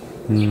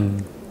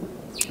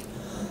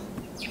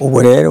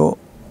ubu rero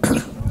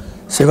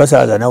se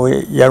basaza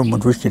nawe yari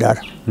umuntu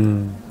w'ikirara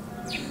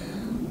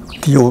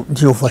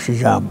ndiyo fashe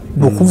ijambo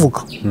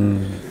nukuvuga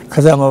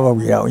kazama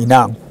babwira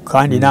inango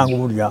kandi inango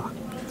burya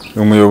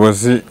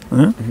umuyobozi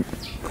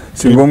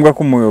si ngombwa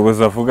ko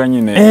umuyobozi avuga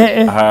nyine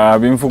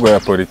haba imvugo ya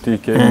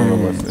politike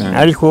y'umuyobozi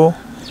ariko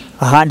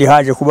ahandi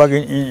haje kubaga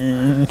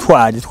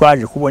intwari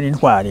twaje kubona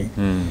intwari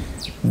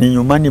ni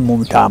nyuma ni mu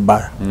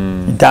ntambara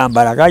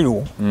intambara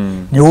gayo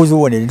niho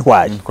uzubonera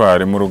intwari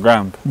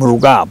mu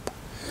rugamba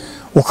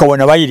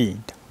ukabona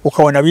bayirinda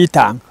ukabona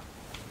bitanga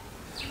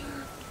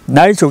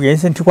nari cyo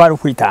gense ntikwari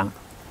kwitanga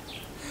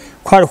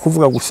kwari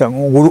kuvuga gusa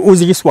ngo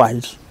uzi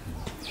Igiswahili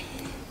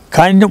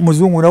kandi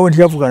muzungu nawe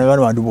ntiyavugana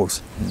n'abantu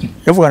bose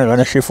yavugana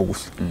na chef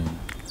gusa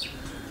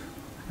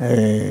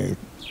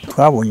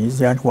twabonye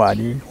izi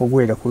ntwari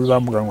kugwera kuri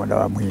bamuganwa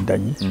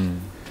n'abamuhindanye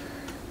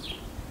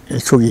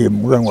ico gihe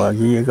muganwa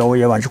yagiye gawe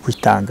yabanje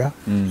kwitanga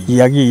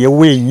yagiye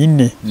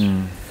wenyine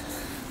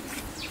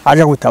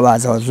aje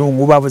gutabaza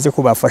abazungu bavuze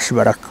ko bafashe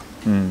baraka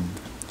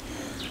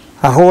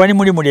aho wari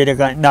muri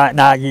murerega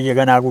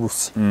nagiyega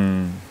nagurutse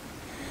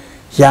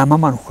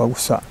yamamanuka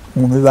gusa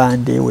mu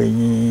mibande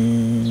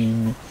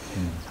wenyine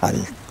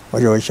ari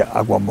wajoja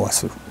agwa mu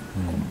basuru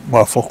mu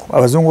bafoko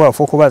abazungu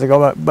bafoko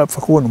bazaga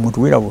bapfa kubona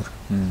umuntu wirabura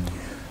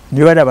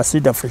niba ari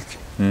abasida Afrika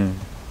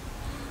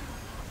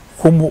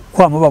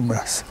kwama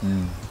bamurasa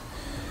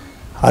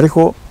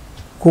ariko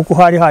kuko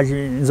hari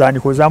haje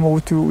inzandiko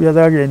zamubutu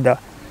yazagenda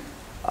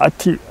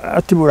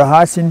ati bura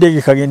hasi indege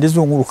ikagenda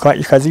izunguruka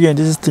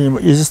ikazigenda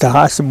izista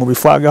hasi mu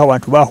bifaga aho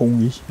abantu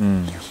bahungiye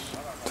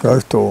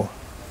turarutora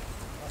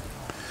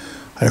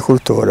ariko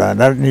rutora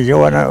nije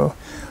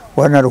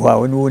wana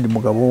ruhawe n'ubundi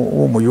mugabo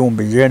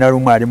w'umuyumbi je nari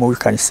umwarimu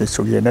w'ikanisa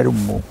cyo gihe nari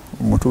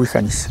umuntu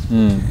w'ikanisa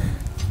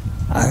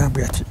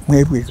arambwira ati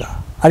mwebwiga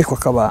ariko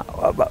akaba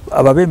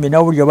ababembe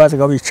nabo buryo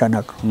bazaga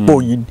bicanaga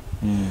bonyine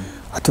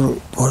ati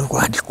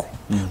rwandiko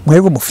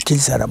mwebwe mufite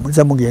inzara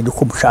muza mugenda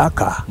uko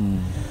mushaka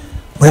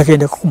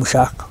muragenda ko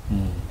mushaka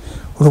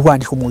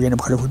urwandiko mugenda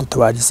mukare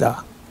kudutabariza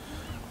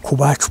ku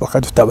bacu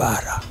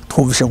bakadutabara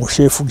twumvishe ngo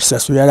chef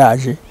gisasu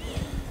yaraje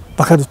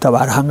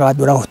bakadutabara hanga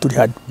doraho turi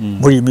hano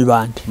muri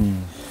imibande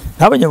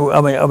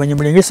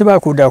abanyamulenge se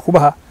bakunda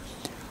kubaha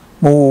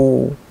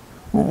mu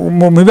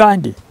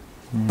mibande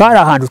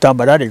bara ahantu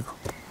tambararega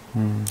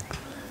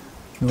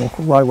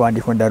nuko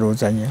barwandiko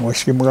ndaruzanye ngo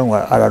shimuga ngo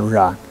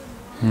ararujana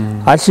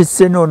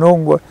ashitse none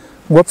ngo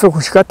apfe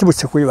kushika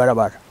tibutse kuri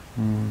barabara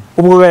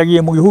ubwo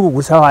yagiye mu gihugu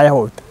gusa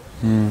hayahota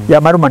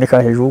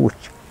yamarumanika hejuru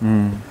gutya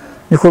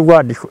niko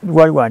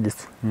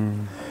rwanditse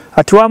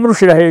ati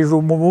wamurushira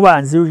hejuru mu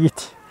mubanzi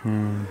w'igiti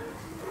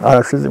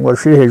arashize ngo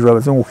arushire hejuru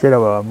abazungu kera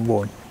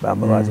bamubonye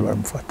bamabaza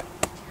baramufata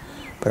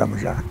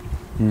baramujana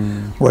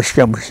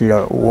washika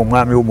mushira uwo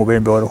mwami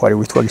w'umubembe wari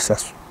witwa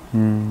Gisasu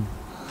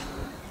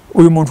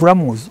uyu muntu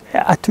uramuzi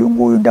ati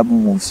nguyu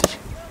ndamuzi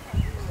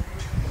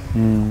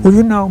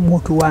uyu na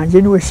umuntu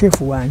wanje niwe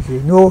chef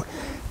wanje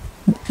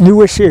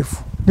niwe chef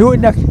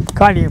niwe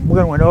kandi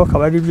muganwa nawe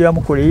akabari ibyo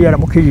yamukoreye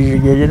yaramukirije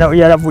igihe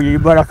yaravuye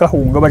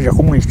barakahunga baje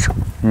kumwica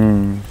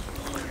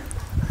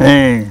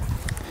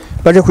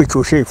baje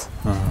kwica chef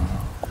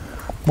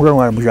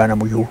muganwa aramujana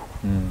mu gihugu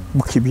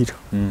mu kibira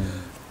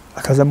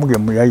akaza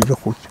mugemurira ibyo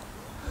kurya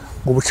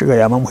ngo buciga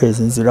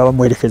yamamuheza inzira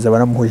bamuherekeza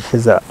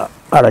baramuherekeza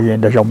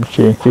aragenda aja mu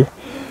cyenke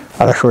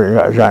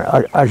arashorera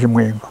aje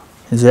mwenga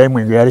inzira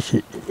y'imwenga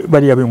yari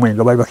bari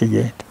abimwenga bari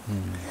bakigenda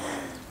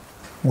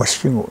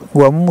washingo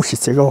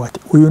wamushitse gaho ati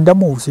uyu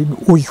ndamuzi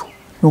uyu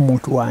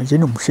n'umuntu wanje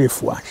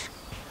n'umushefu wanje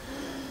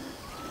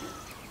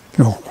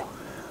nuko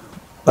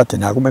bate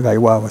nagumega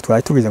iwabo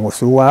twari tugize ngo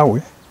si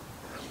wawe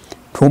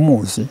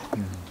tumuzi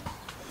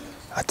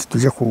ati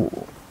tuje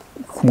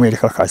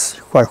kumwereka akazi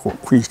kwari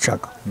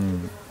kwicaga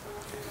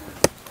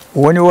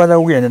uwo ni waza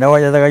kugenda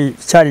nawe yazaga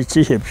cyari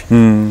kihebye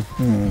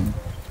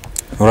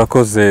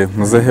urakoze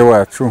muzehe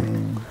wacu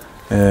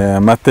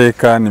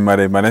amateka ni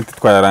maremare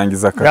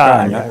twayarangiza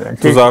akakanya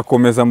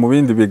tuzakomeza mu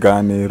bindi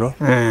biganiro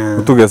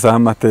utugezaho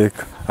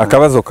amateka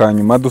akabazo ka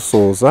nyuma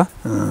dusoza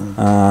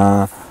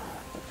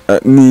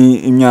ni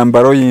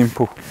imyambaro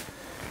y'impu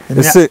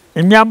ese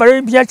imyambaro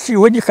y'impu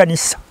yaciwe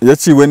n'ikanisa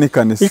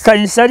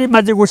ikanisa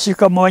rimaze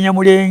gushika mu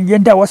banyamulenge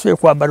ndawasuye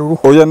kwambara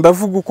uruhu oya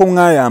ndavuga uko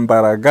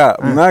mwayambaraga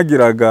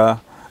mwagiraga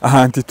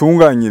ahantu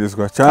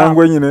itunganyirizwa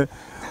cyangwa nyine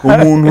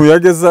umuntu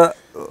yageza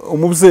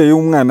umubyeyi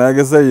w'umwana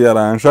yageza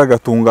yaranje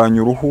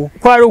agatunganya uruhu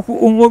kwari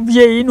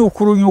umubyeyi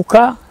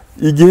nukurunyuka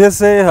igihe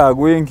se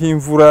haguye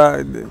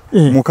nk'imvura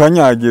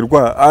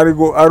mukanyagirwa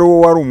arigo ari wo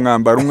wari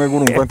umwambaro umwe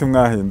urumva ati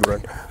mwahindura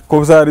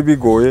ko byari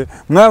bigoye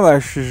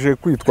mwabashije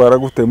kwitwara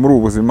gute muri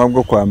ubuzima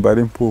bwo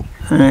kwambara impu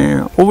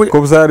ko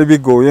byari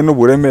bigoye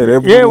n'uburemere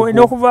yewe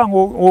no kuvuga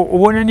ngo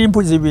ubone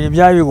n'impu zibiri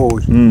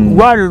byarigoye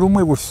rwari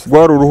rumwe gusa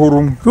rwari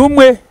uruhu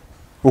rumwe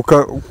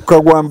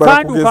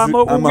ukagwambara kugeza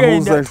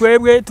amahuza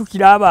twebwe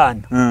tukiri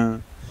abana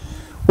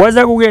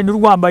waza kugenda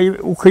urwambaye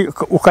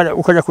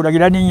ukaja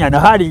kuragira n'inyana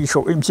hari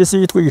impyisi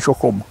yitwa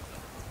igishokoma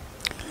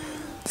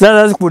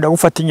zaza zikunda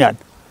gufata inyana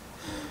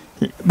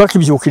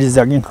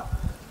bakibyukiriza inka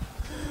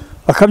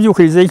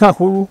bakabyukiriza inka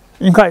kuru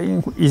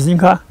izi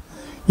nka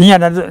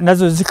inyana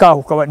nazo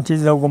zikahuka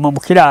ntizaguma mu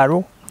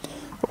kiraro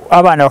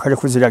abana bakaja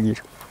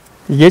kuziragira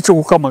igihe cyo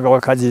gukamaga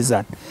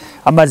bakazizana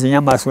amazi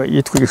y'amaso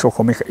yitwa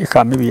igishokoma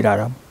ikama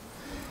ibiraramo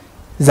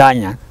za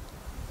nyana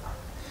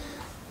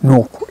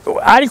nuko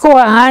ariko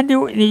handi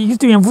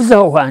nigituye mvuza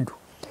aho hantu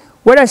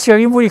warashira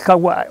imvura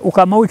ikagwa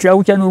ukama wicara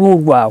gucya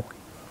n'uruhu rwawe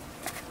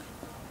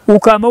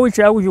ukama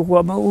wicara gucya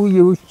ukama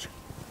uyirucya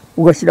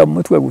ugashira mu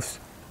mutwe gusa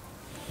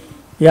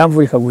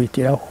yamvura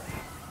ikaguhitiraho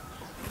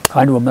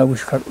kandi wamara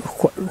gushika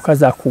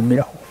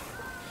ukazakumiraho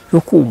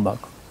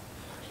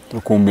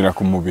rukumira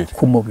ku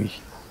mubiri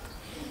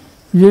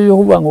iyo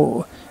kuvuga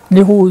ngo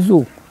ni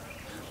huzu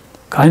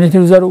kandi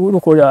ntiruza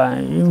rukora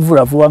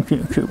imvura vuba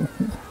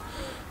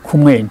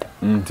kumwenda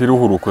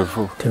tiruhurukwe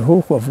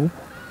vuba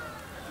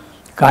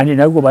kandi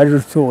narwo bari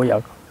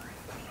rutoyaga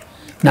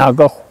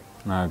nagaho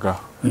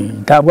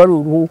ntabwo ari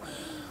uruhu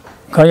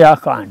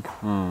kayakanda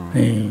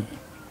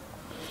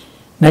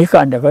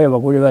nayikandaga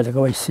abagore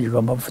bazaga bayisiga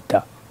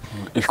amavuta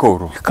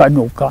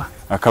ikanuka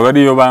akaba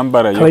ariyo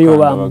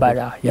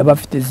bambara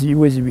yabafite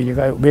ziwe zibiri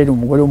bere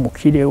umugore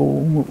w'umukire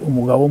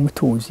umugabo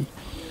w'umutunzi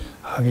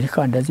akagira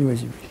ikanda ziwe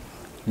zibiri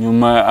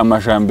nyuma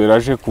amajambere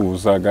aje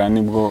kuzaga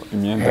nibwo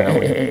imyenda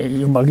yawe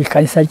nyuma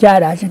ikanisa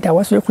ryaraje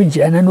ndawasuye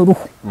kwinjirana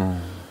n'uruhu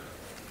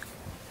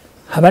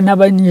haba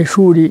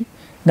n'abanyeshuri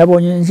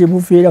nabonye nje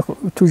buvira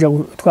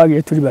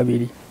twagiye turi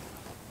babiri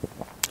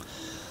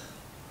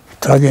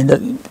turagenda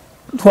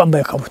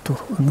twambaye kabutura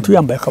umutu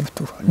yambaye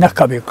kabutura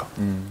n'akabega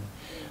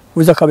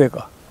uza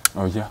akabega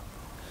oya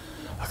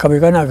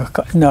akabega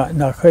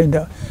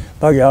nakenda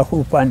bagiye ku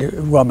rupande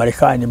rwa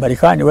Marekani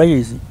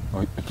bayizi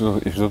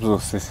ivyo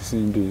byose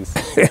simbizi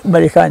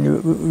Marekani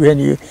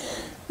bene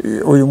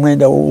uyu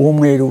mwenda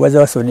w'umweru baza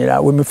basonera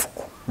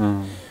w'imifuko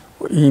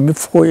iyi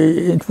mifuko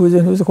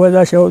ntuze ko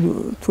bazashaho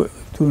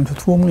tuntu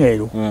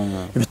tw'umweru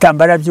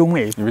ibitambara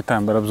by'umweru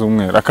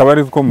akaba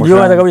ari ko mushaka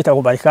bazaga bita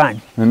ku Marekani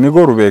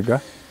nigo rubega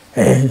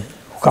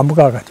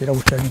ukambuka agatera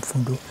gucara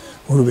impfundo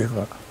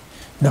urubega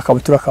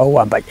nakabutura kawo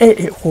wambaye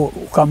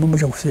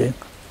ukamumuje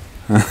gusenga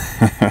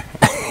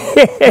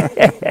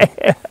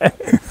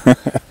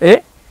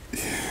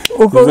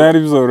uko zari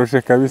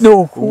bizoroshe kabisa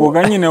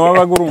ubwo nyine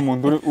wabaga uri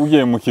umuntu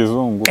ugiye mu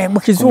kizungu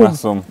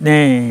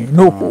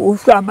nuko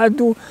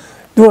usamadu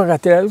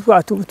duhagatera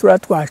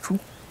twacu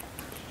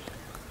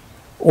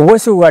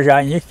ubose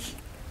wajanye iki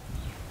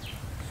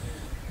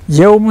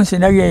jewe umunsi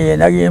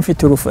nagiye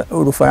mfite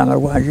urufaranga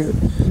rwaje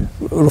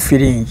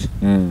urufiringi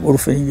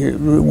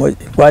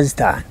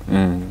rwazitanu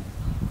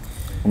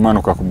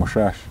umanuka ku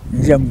mushasha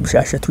nje mu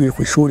mushasha tugiye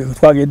ku ishuri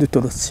twagiye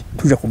dutorotse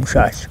tuje ku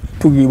mushasha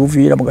tugiye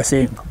buvira mu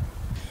gasenga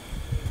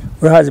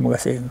urahazi mu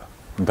gasenga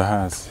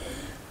ndahazi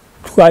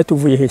twari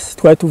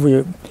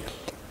tuvuye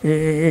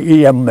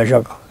iya mu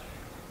majaga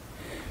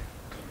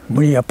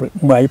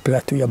muri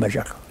plateau ya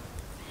majaga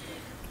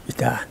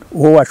itanu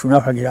uwo wacu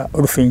nakagira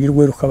urufingi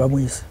rwe rukaba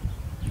mwiza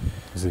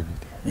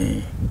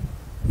zibiri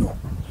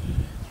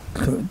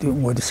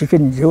ngo dushike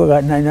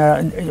njewe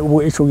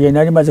ico gihe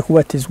nari maze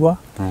kubatizwa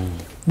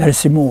na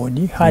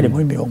Simoni hari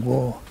muri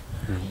 50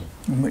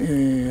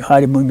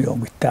 hari muri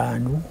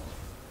 50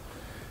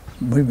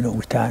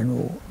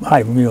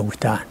 hari muri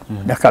 50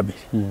 na kabiri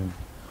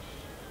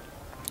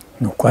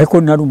nuko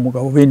ariko nari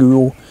umugabo bene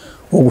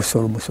wo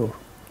gusora umusoro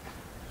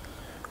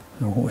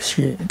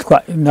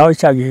nawe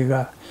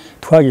cyagiga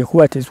twagiye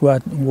kubatizwa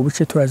ngo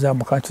bice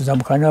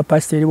tuzamuka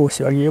n'abapasiteri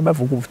bose bagiye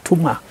bavuga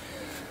ubutumwa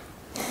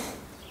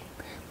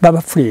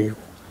babapfurero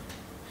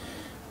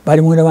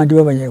barimo n'abandi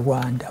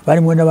b'abanyarwanda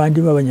barimo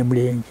n'abandi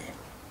b'abanyamulenge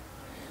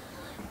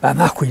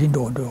bamakwira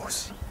indondo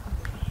yose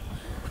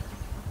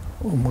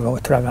umugabo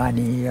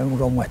turaganira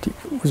umugabo ati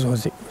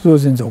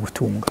uzoze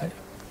nzogutunga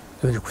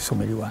uzoje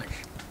gusomera iwanje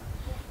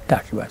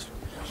ntakibazo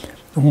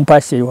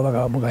umupasiteri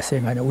wabaga mu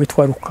gasengana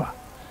witwa Ruka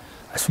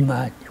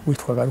Asumani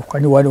witwa Ruka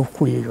ni wari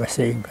ukuriye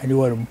gasenga ni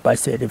wari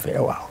umupasiteri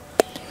vera waho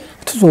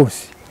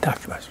tuzoze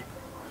ntakibazo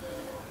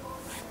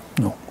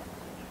no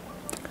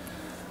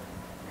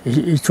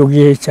ico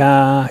gihe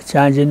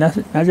cyanje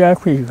naje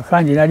kwiga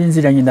kandi nari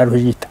nziranye na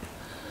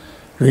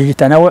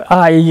Rugita nawe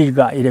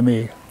yiga i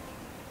Remera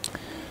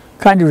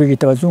kandi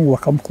Rugita abazungu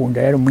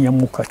bakamukunda yari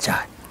umunyamwuka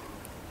cyane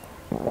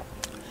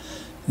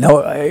nawe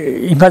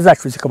inka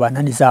zacu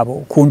zikabana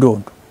n'izabo ku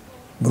ndondo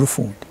mu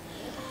rufundi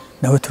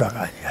nawe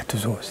turaganira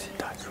tuzoze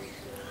ndazo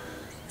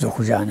zo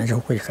kujana je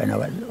kwerekana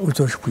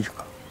uzoje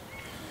kwiga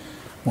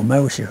mu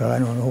mayo gushika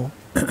noneho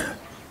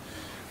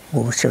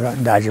ngo bucega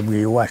ndaje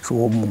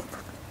biwacu wo muntu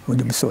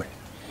undi musore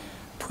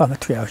twaba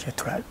tuyaje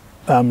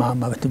ba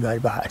mama batibari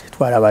bahari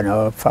twara abana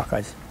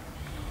b'abapfakazi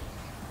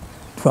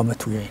twaba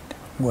tugenda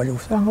ngo bari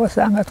gusanga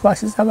basanga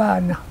twasize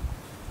abana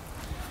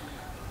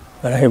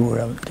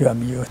barahebura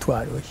ntibamenye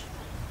twaroye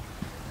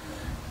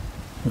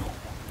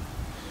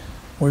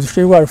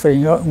uzushye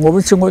warufenga ngo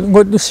buce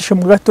ngo dushishe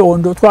mu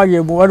gatondo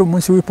twagiye mu wari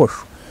umunsi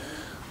w'iposho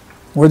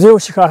ngo je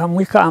ushika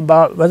mu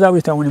ikamba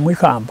bazabita ngo ni mu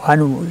ikamba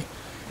hano mu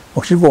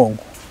Kigongo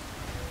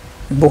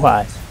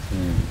imbuhazi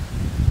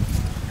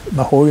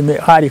mahoro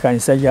hari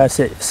kanisa ya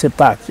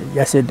sepak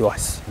ya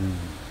sedwasi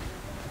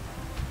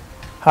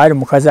hari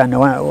mukazana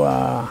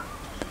wa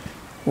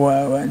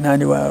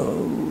nani wa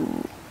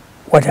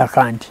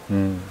Ntakandi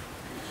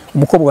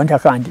umukobwa wa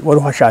Ntakandi wari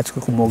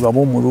uhashatswe ku mugabo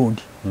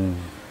w'umurundi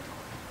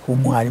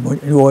umwarimu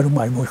ni wari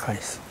umwarimu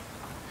w'ikahise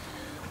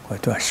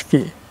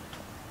watwashike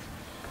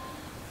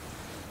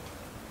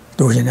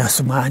doje na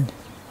Simoni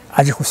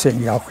aje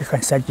kusengera ku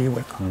ikahise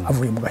agiwe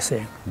avuye mu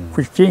gasenga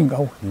kwikinga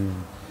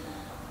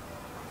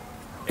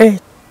we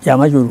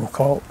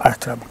yamajuruka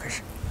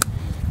araturamukaje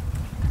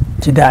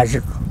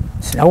kidaje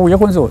sinahuye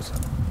ko nzoza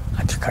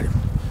ati karibu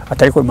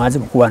atari ko maze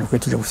mukubana kwe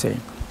tuje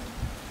gusenga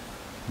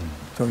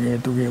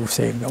tugiye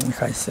gusenga mu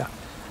ikahise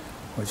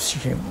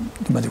ushike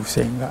tumaze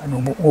gusenga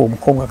uwo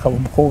mukobwa akaba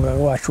umukobwa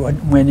wacu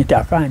mwene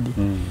Ntakandi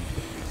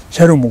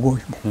cyari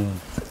umugore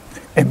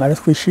mara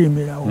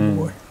twishimira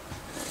umugore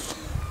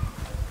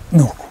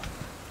nuko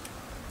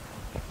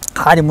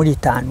hari muri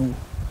 5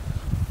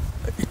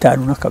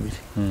 na kabiri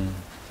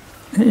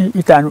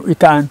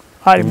 5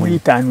 hari muri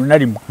 5 na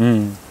rimwe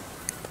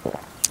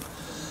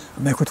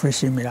ameko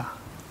twishimira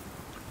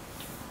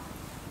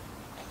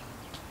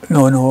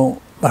no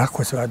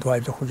barakoze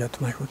badwaye byo kujya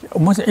tumashuke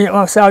umunsi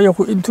asaho yo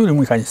turi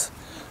mu kanisa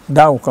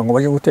ndawuka ngo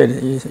baje gutera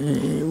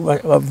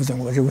bavuze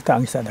ngo baje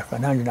gutanga isadaka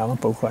nanje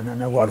namampukana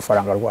na rwa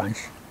rufaranga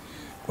rwanje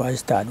rwa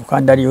stade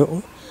kandi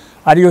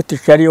ariyo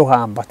tikari yo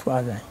hamba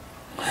twazanye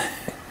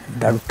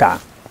ndaruta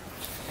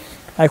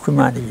ariko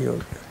Imana iyo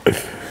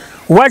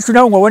wacu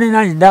nawo ngabone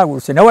nanje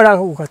ndagurutse nawe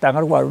arakatanga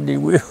rwa rundi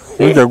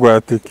ujya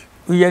gwatike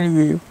uya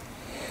ni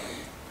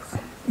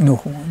no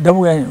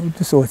ndavuga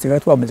dusohotse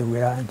gatwamaze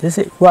kugera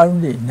ndetse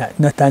warundi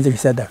natanze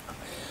isadaka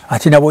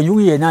ati nabonye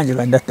ugiye nanje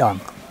ndatanga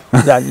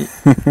zazi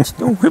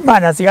uko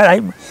Imana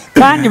zigara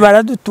kandi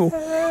baradutu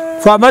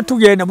twama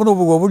tugenda muri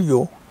ubwo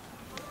buryo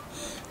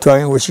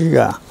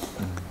twangushiga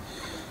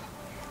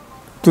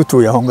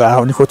tutuye aho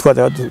ngaho niko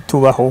twaza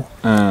tubaho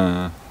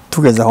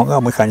tugeze aho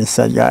ngaho mu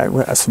kanisa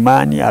ya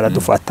Simoni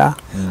aradufata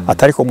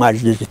atari ko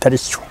mwaje kitari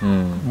cyo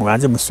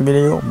mwanze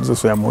musubireyo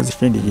muzosubira muzi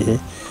kindi gihe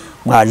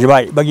mwaje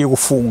bagiye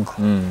gufunga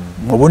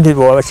mu bundi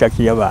bo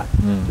babashakiye abana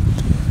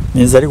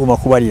niza ari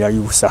gumakubarira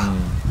yusa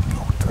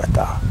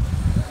turataha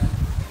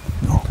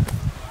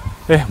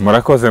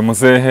murakoze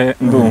muzehe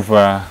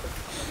ndumva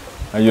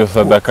ayo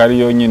sadaka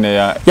ariyo nyine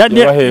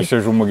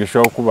yabahesheje umugisha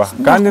wo kubaha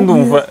kandi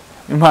ndumva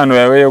impano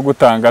yawe yo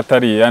gutanga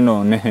atari ya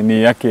none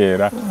ni ya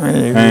kera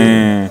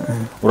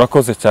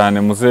urakoze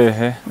cyane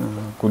muzehe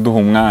kuduha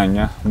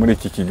umwanya muri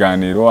iki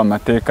kiganiro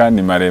amateka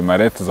ni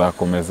maremare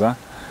tuzakomeza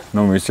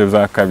no mu bice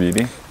bya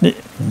kabiri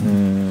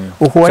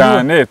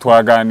cyane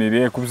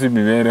twaganiriye ku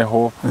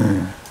by'imibereho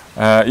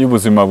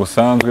y'ubuzima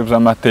busanzwe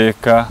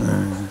by'amateka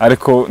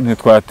ariko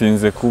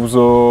ntitwatinze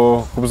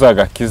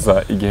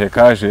kubuzagakiza igihe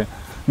kaje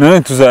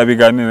none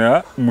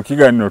tuzabiganira mu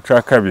kiganiro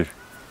cya kabiri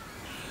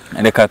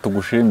reka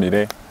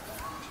tugushimire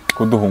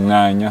kuduha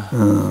umwanya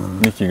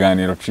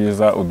n'ikiganiro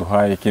ciza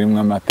uduhaye kirimo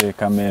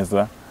amateka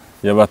meza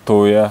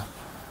y'abatoya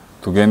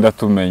tugenda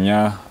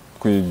tumenya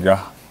kwiga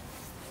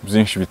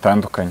byinshi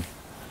bitandukanye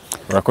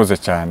urakoze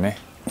cyane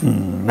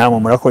namwe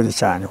murakoze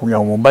cyane kugira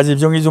ngo mumbaze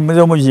ibyo ngizo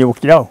muze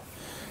mubyibukiraho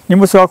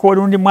nimusaba ko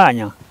undi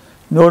mwanya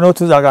no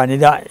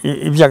tuzaganira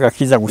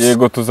iby'agakiza gusa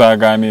yego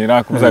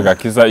tuzaganira ku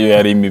by'agakiza iyo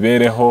yari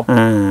imibereho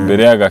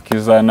mbere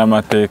y'agakiza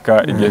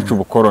n'amateka igihe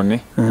cy'ubukoroni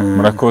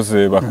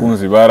murakoze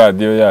bakunzi ba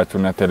radio yacu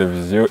na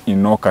televiziyo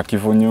Inoka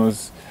Kivu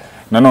News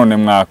nanone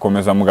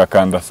mwakomeza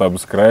mugakanda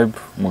subscribe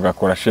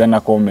mugakora share na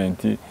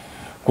comment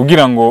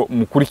kugira ngo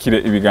mukurikire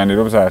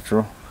ibiganiro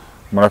byacu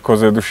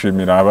murakoze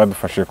dushimira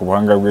abadufashe ku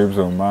buhanga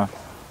bw'ibyuma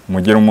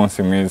mugire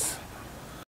umunsi mwiza